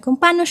ngayon kung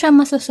paano siya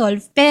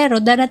masosolve. Pero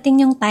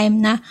darating yung time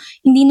na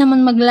hindi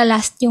naman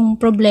maglalast yung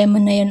problema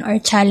na yon or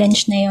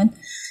challenge na yon.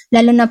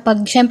 Lalo na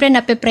pag, syempre,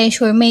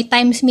 nape-pressure. May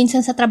times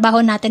minsan sa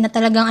trabaho natin na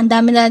talagang ang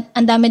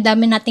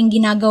dami-dami nating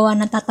ginagawa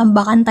na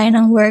tatambakan tayo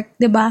ng work,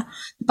 diba?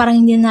 Parang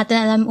hindi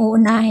natin alam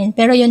uunahin.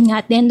 Pero yun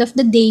nga, at the end of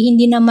the day,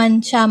 hindi naman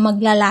siya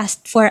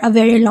maglalast for a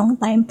very long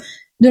time.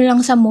 Doon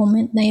lang sa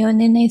moment na yun.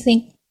 And I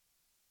think,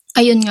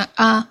 ayun nga,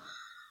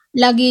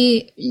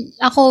 lagi,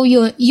 ako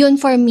yun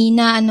for me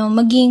na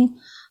maging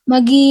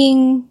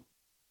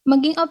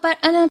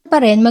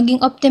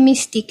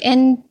optimistic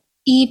and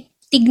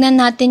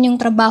tignan natin yung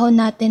trabaho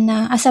natin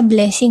na as a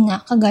blessing nga,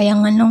 kagaya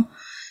nga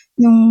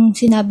nung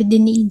sinabi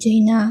din ni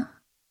EJ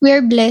na we're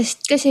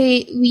blessed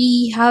kasi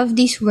we have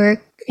this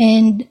work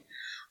and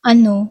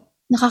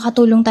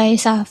nakakatulong tayo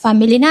sa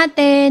family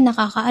natin,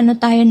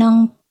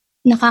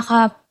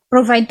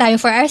 nakaka-provide tayo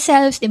for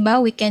ourselves,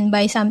 diba? We can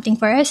buy something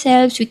for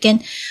ourselves, we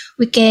can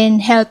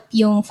help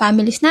yung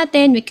families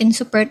natin, we can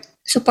support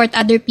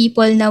other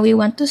people na we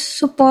want to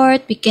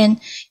support, we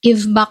can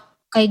give back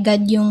kay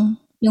God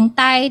yung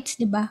tithes,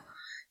 diba?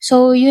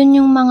 So, yun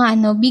yung mga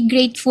be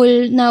grateful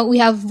na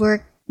we have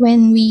work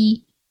when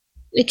we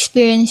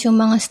experience yung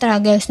mga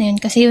struggles na yun.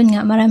 Kasi yun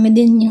nga, marami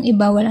din yung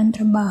iba walang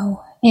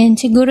trabaho. And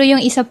siguro yung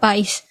isa pa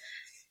is,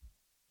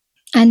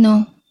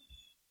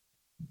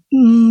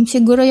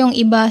 siguro yung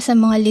iba sa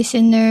mga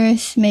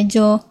listeners,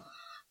 medyo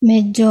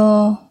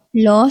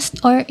lost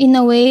or in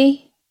a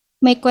way,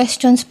 may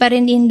questions pa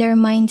rin in their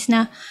minds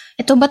na,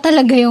 ito ba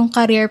talaga yung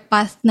career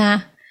path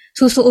na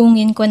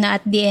susuungin ko na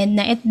at the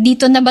end na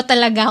dito na ba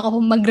talaga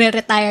ako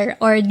magre-retire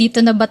or dito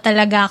na ba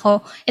talaga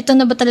ako, ito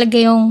na ba talaga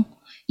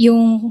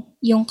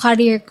yung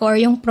career ko or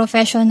yung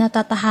profession na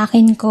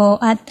tatahakin ko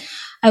at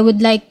I would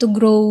like to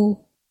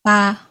grow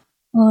pa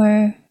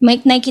or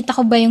nakikita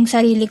ko ba yung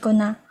sarili ko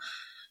na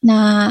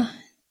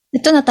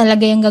ito na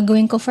talaga yung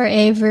gagawin ko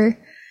forever.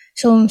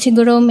 So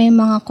siguro may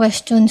mga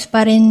questions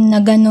pa rin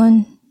na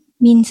ganon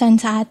minsan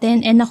sa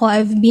atin and ako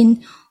I've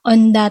been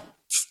on that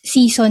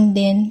season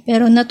din,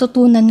 pero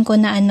natutunan ko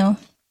na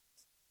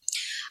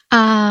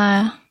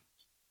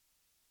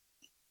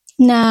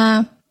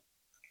na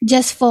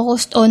just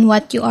focused on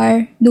what you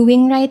are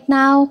doing right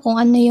now, kung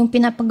ano yung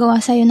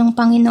pinapagawa sa'yo ng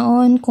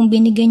Panginoon, kung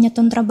binigay niya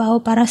tong trabaho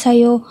para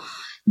sa'yo,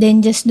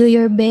 then just do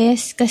your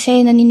best.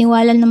 Kasi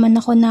naniniwala naman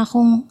ako na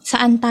kung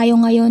saan tayo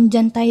ngayon,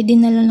 dyan tayo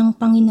dinala ng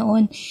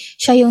Panginoon.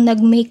 Siya yung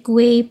nag-make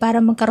way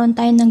para magkaroon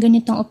tayo ng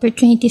ganitong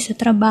opportunity sa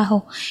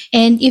trabaho.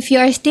 And if you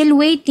are still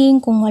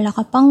waiting, kung wala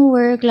ka pang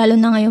work, lalo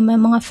na ngayon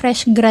may mga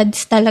fresh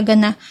grads talaga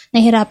na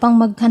nahirapang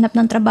maghanap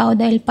ng trabaho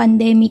dahil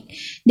pandemic,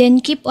 then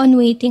keep on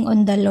waiting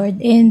on the Lord.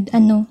 And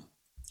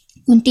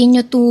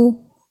continue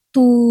to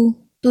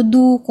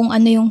do kung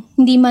ano yung,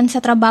 hindi man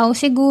sa trabaho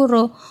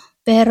siguro,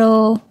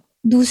 pero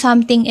do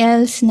something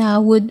else na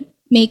would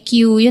make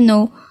you,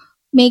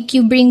 make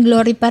you bring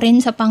glory pa rin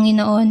sa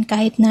Panginoon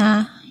kahit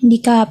na hindi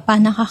ka pa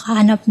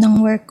nakakahanap ng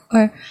work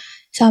or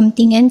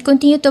something. And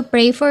continue to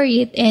pray for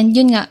it. And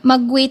yun nga,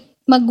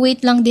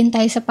 mag-wait lang din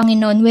tayo sa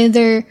Panginoon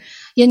whether,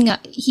 yun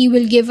nga, He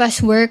will give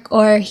us work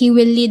or He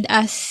will lead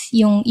us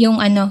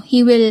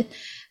He will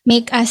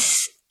make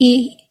us,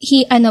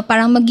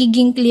 parang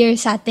magiging clear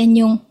sa atin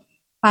yung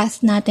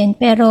path natin.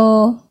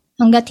 Pero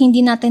hanggat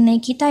hindi natin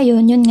nakikita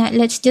yun nga,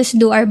 let's just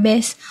do our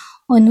best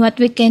on what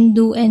we can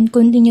do and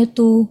continue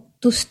to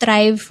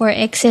strive for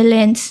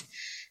excellence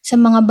sa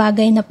mga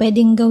bagay na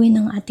pwedeng gawin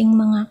ng ating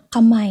mga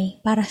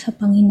kamay para sa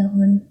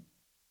Panginoon.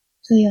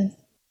 So, yun.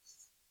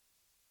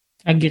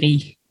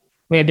 Agree.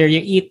 Whether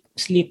you eat,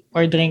 sleep,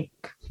 or drink,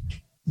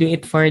 do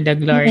it for the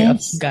glory of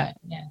God.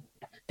 Yeah.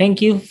 Thank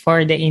you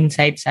for the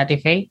insights,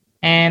 Ate Faye.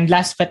 And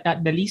last but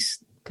not the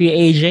least, Kuya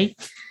AJ.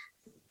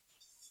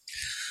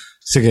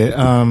 Sige,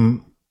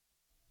 ano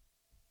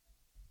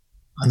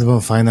ba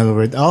final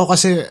word? Ako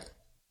kasi,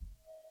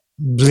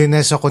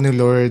 bless ako ni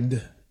Lord.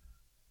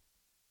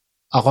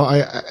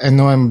 I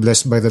know I'm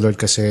blessed by the Lord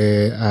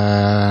kasi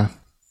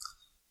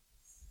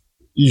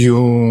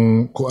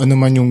kung ano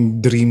man yung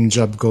dream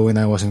job ko when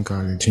I was in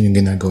college, yun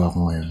yung ginagawa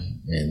ko ngayon.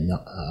 And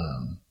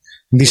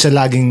hindi siya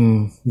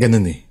laging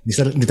ganun eh.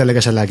 Hindi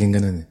talaga siya laging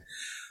ganun eh.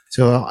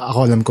 So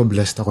ako alam ko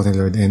blessed ako ni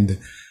Lord and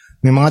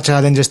may mga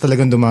challenges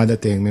talagang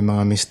dumadating, may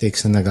mga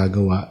mistakes na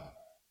nagagawa.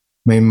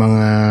 May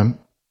mga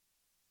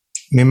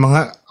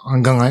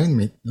hanggang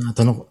ngayon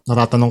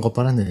natatanong ko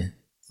pa rin eh.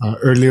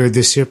 Earlier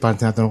this year,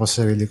 parang tinatanong ko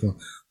sa sarili ko,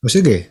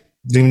 sige,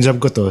 dream job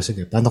ko to,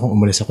 sige, paano kung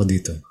umalis ako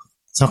dito?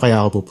 Saan kaya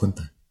ako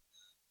pupunta?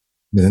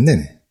 Ganun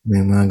din eh.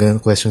 May mga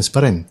ganun questions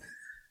pa rin.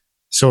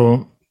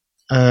 So,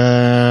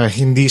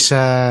 hindi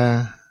siya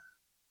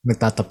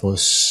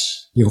nagtatapos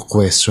yung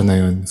question na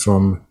yun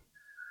from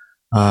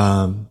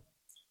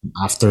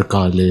after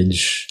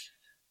college,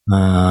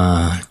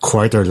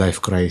 quarter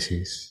life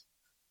crisis.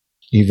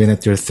 Even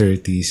at your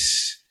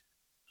 30s,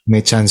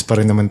 may chance pa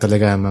rin naman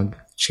talaga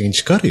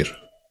mag-change career.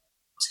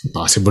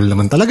 Possible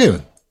naman talaga yun.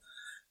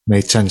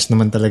 May chance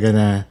naman talaga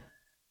na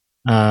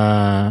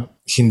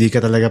hindi ka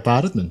talaga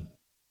parot nun.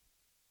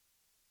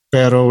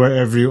 Pero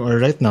wherever you are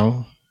right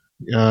now,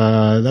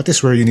 that is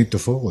where you need to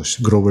focus.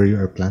 Grow where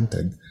you are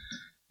planted.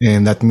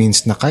 And that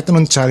means na kahit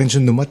anong challenge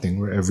yung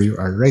dumating, wherever you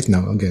are right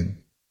now, again,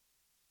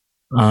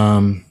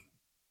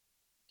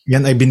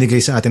 yan ay binigay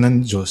sa atin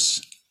ng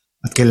Diyos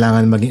at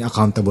kailangan maging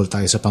accountable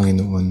tayo sa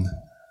Panginoon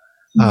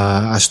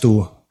as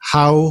to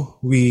how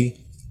we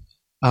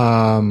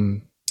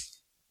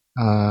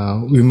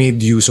made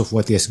use of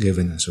what He has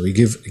given us. So He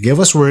gave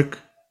us work,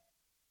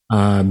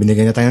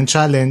 binigyan niya tayo ng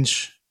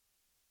challenge.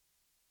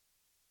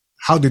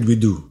 How did we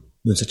do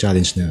dun sa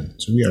challenge na yun?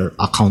 So we are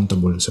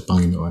accountable sa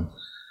Panginoon.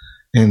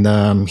 And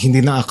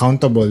hindi na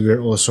accountable, we're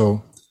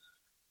also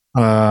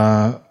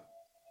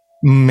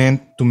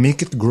meant to make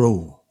it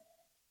grow.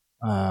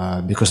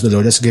 Because the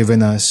Lord has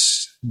given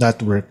us that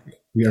work,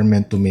 we are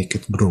meant to make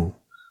it grow.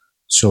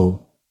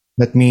 So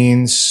that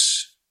means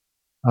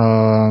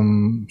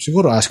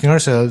siguro asking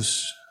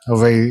ourselves,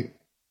 may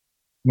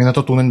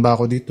natutunan ba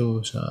ako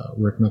dito sa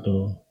work na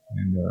to?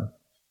 And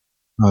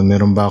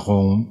meron ba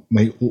akong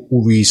may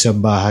uuwi sa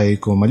bahay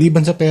ko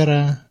maliban sa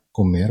pera?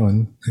 Kung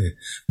meron.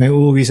 May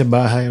uuwi sa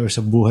bahay or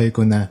sa buhay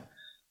ko na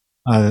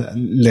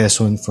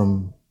lesson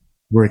from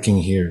working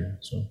here.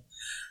 So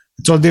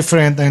it's all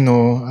different, I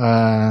know.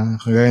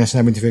 Kagaya na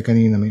sinabi ni Faye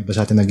kanina, may iba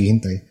sa atin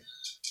naghihintay.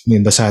 May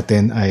iba sa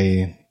atin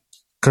ay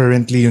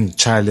currently yung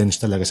challenge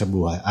talaga sa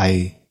buhay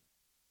ay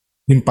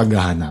yung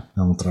paghahanap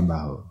ng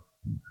trabaho.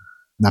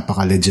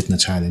 Napaka-legit na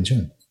challenge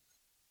yun.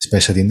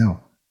 Especially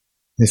now.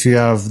 If you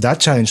have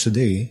that challenge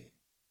today,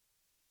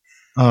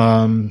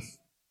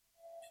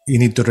 you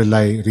need to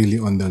rely really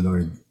on the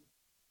Lord.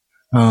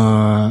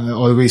 I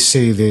always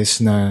say this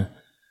na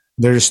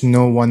there's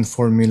no one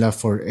formula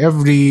for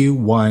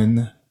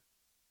everyone's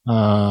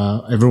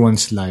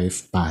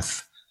life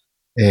path.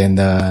 And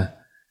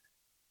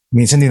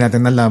minsan din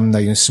natin alam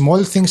na yung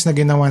small things na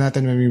ginawa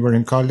natin when we were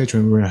in college,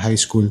 when we were in high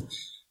school,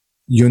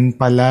 yun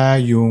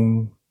pala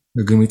yung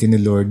gagamitin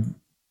ni Lord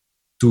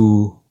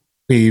to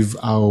pave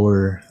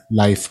our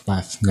life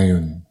path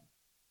ngayon.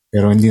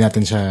 Pero hindi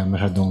natin siya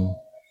masyadong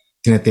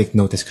tina-take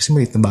notice kasi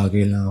maliit na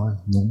bagay lang ako.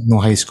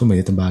 Nung high school,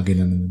 maliit na bagay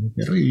lang naman.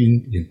 Pero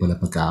yun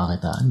pala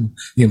pagkakakitaan.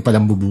 Yun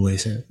palang bubuhay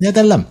sa'yo. Hindi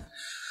natin alam.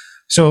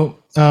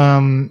 So,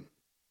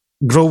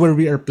 grow where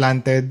we are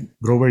planted.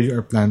 Grow where you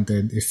are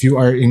planted. If you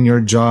are in your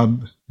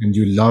job and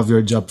you love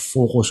your job,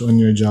 focus on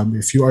your job.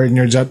 If you are in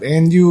your job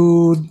and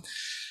you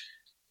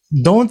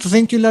don't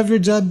think you love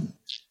your job,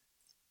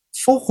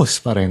 focus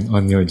pa rin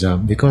on your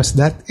job because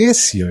that is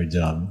your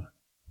job.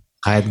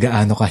 Kahit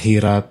gaano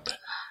kahirap.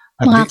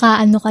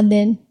 Makakaano ka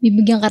din.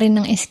 Bibigyan ka rin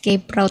ng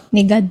escape route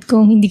ni God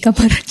kung hindi ka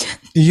para dyan.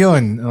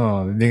 Yun.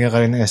 Bibigyan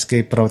ka rin ng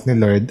escape route ni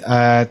Lord.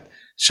 At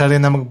siya rin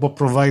na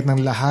magpo-provide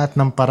ng lahat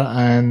ng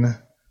paraan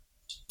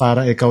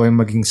para ikaw ay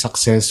maging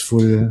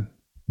successful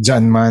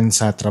dyan man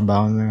sa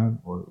trabaho na yun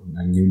or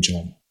a new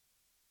job.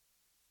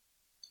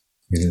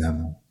 Yun lang.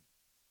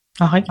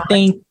 Okay,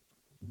 thank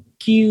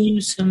you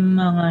sa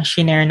mga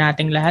shinare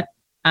nating lahat.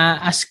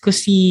 Ask ko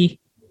si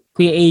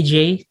Kuya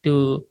AJ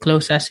to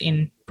close us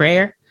in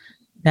prayer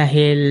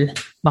dahil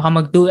baka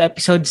mag-2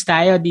 episodes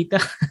tayo dito.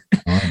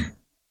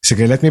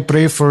 Sige, let me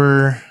pray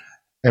for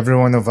every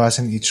one of us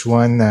and each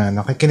one na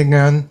nakikinig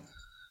ngayon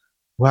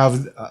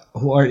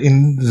who are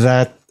in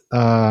that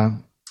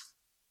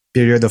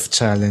period of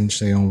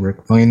challenge sa iyong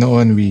work.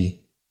 Panginoon,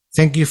 we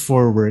thank you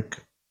for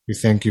work. We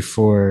thank you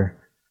for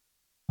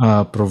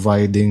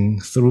providing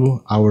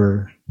through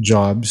our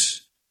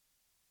jobs.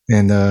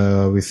 And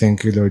we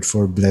thank you, Lord,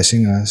 for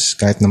blessing us.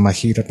 Kahit na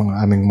mahirap ang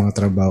aming mga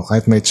trabaho,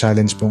 kahit may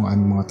challenge po ang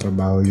aming mga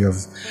trabaho, you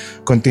have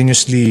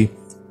continuously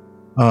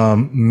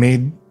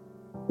made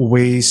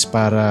ways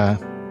para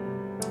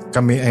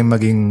kami ay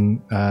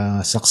maging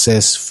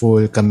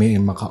successful, kami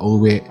ay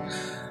makauwi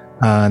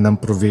ng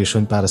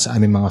provision para sa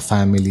aming mga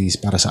families,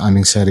 para sa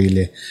aming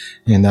sarili.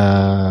 And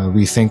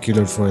we thank you,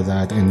 Lord, for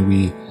that. And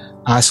we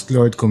ask,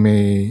 Lord, kung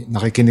may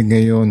nakikinig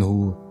ngayon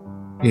who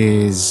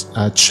is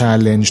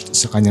challenged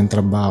sa kanyang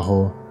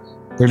trabaho,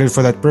 pray, Lord,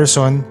 for that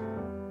person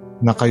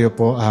na kayo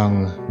po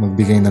ang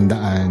magbigay ng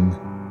daan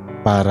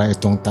para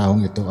itong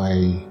taong ito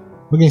ay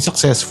maging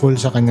successful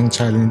sa kanyang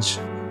challenge.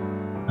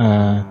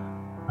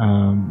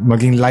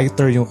 Maging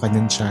lighter yung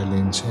kanyang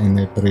challenge.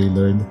 And I pray,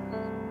 Lord,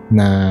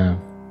 na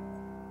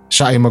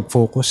siya ay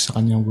mag-focus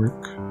sa kanyang work.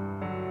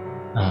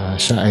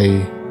 Siya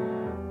ay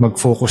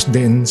mag-focus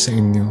din sa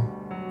inyo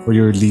for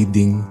your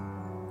leading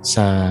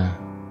sa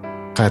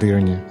career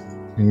niya.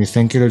 And we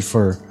thank you, Lord,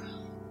 for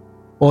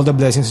all the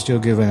blessings that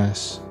you've given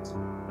us,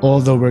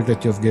 all the work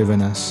that you've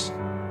given us.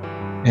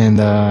 And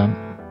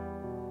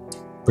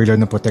pray, Lord,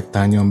 na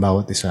protektahan niyo ang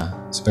bawat isa,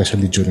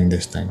 especially during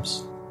these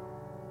times.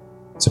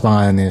 Sa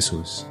pangalan ni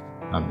Jesus.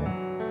 Amen.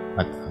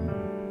 At amen.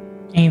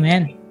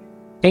 Amen.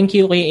 Thank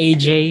you kay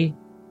AJ,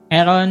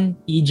 Aaron,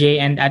 EJ,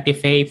 and Ate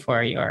Faye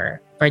for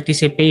your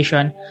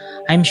participation.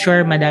 I'm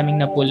sure madaming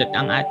napulot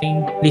ang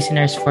ating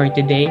listeners for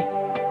today.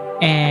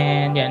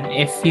 And yan,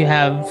 if you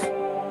have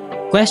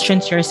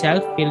questions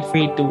yourself, feel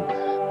free to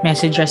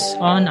message us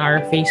on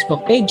our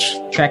Facebook page,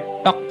 Trek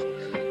Talk.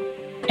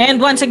 And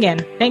once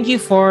again, thank you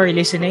for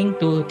listening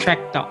to Trek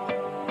Talk,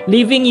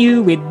 leaving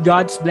you with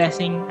God's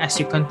blessing as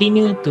you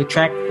continue to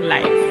trek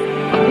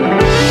life.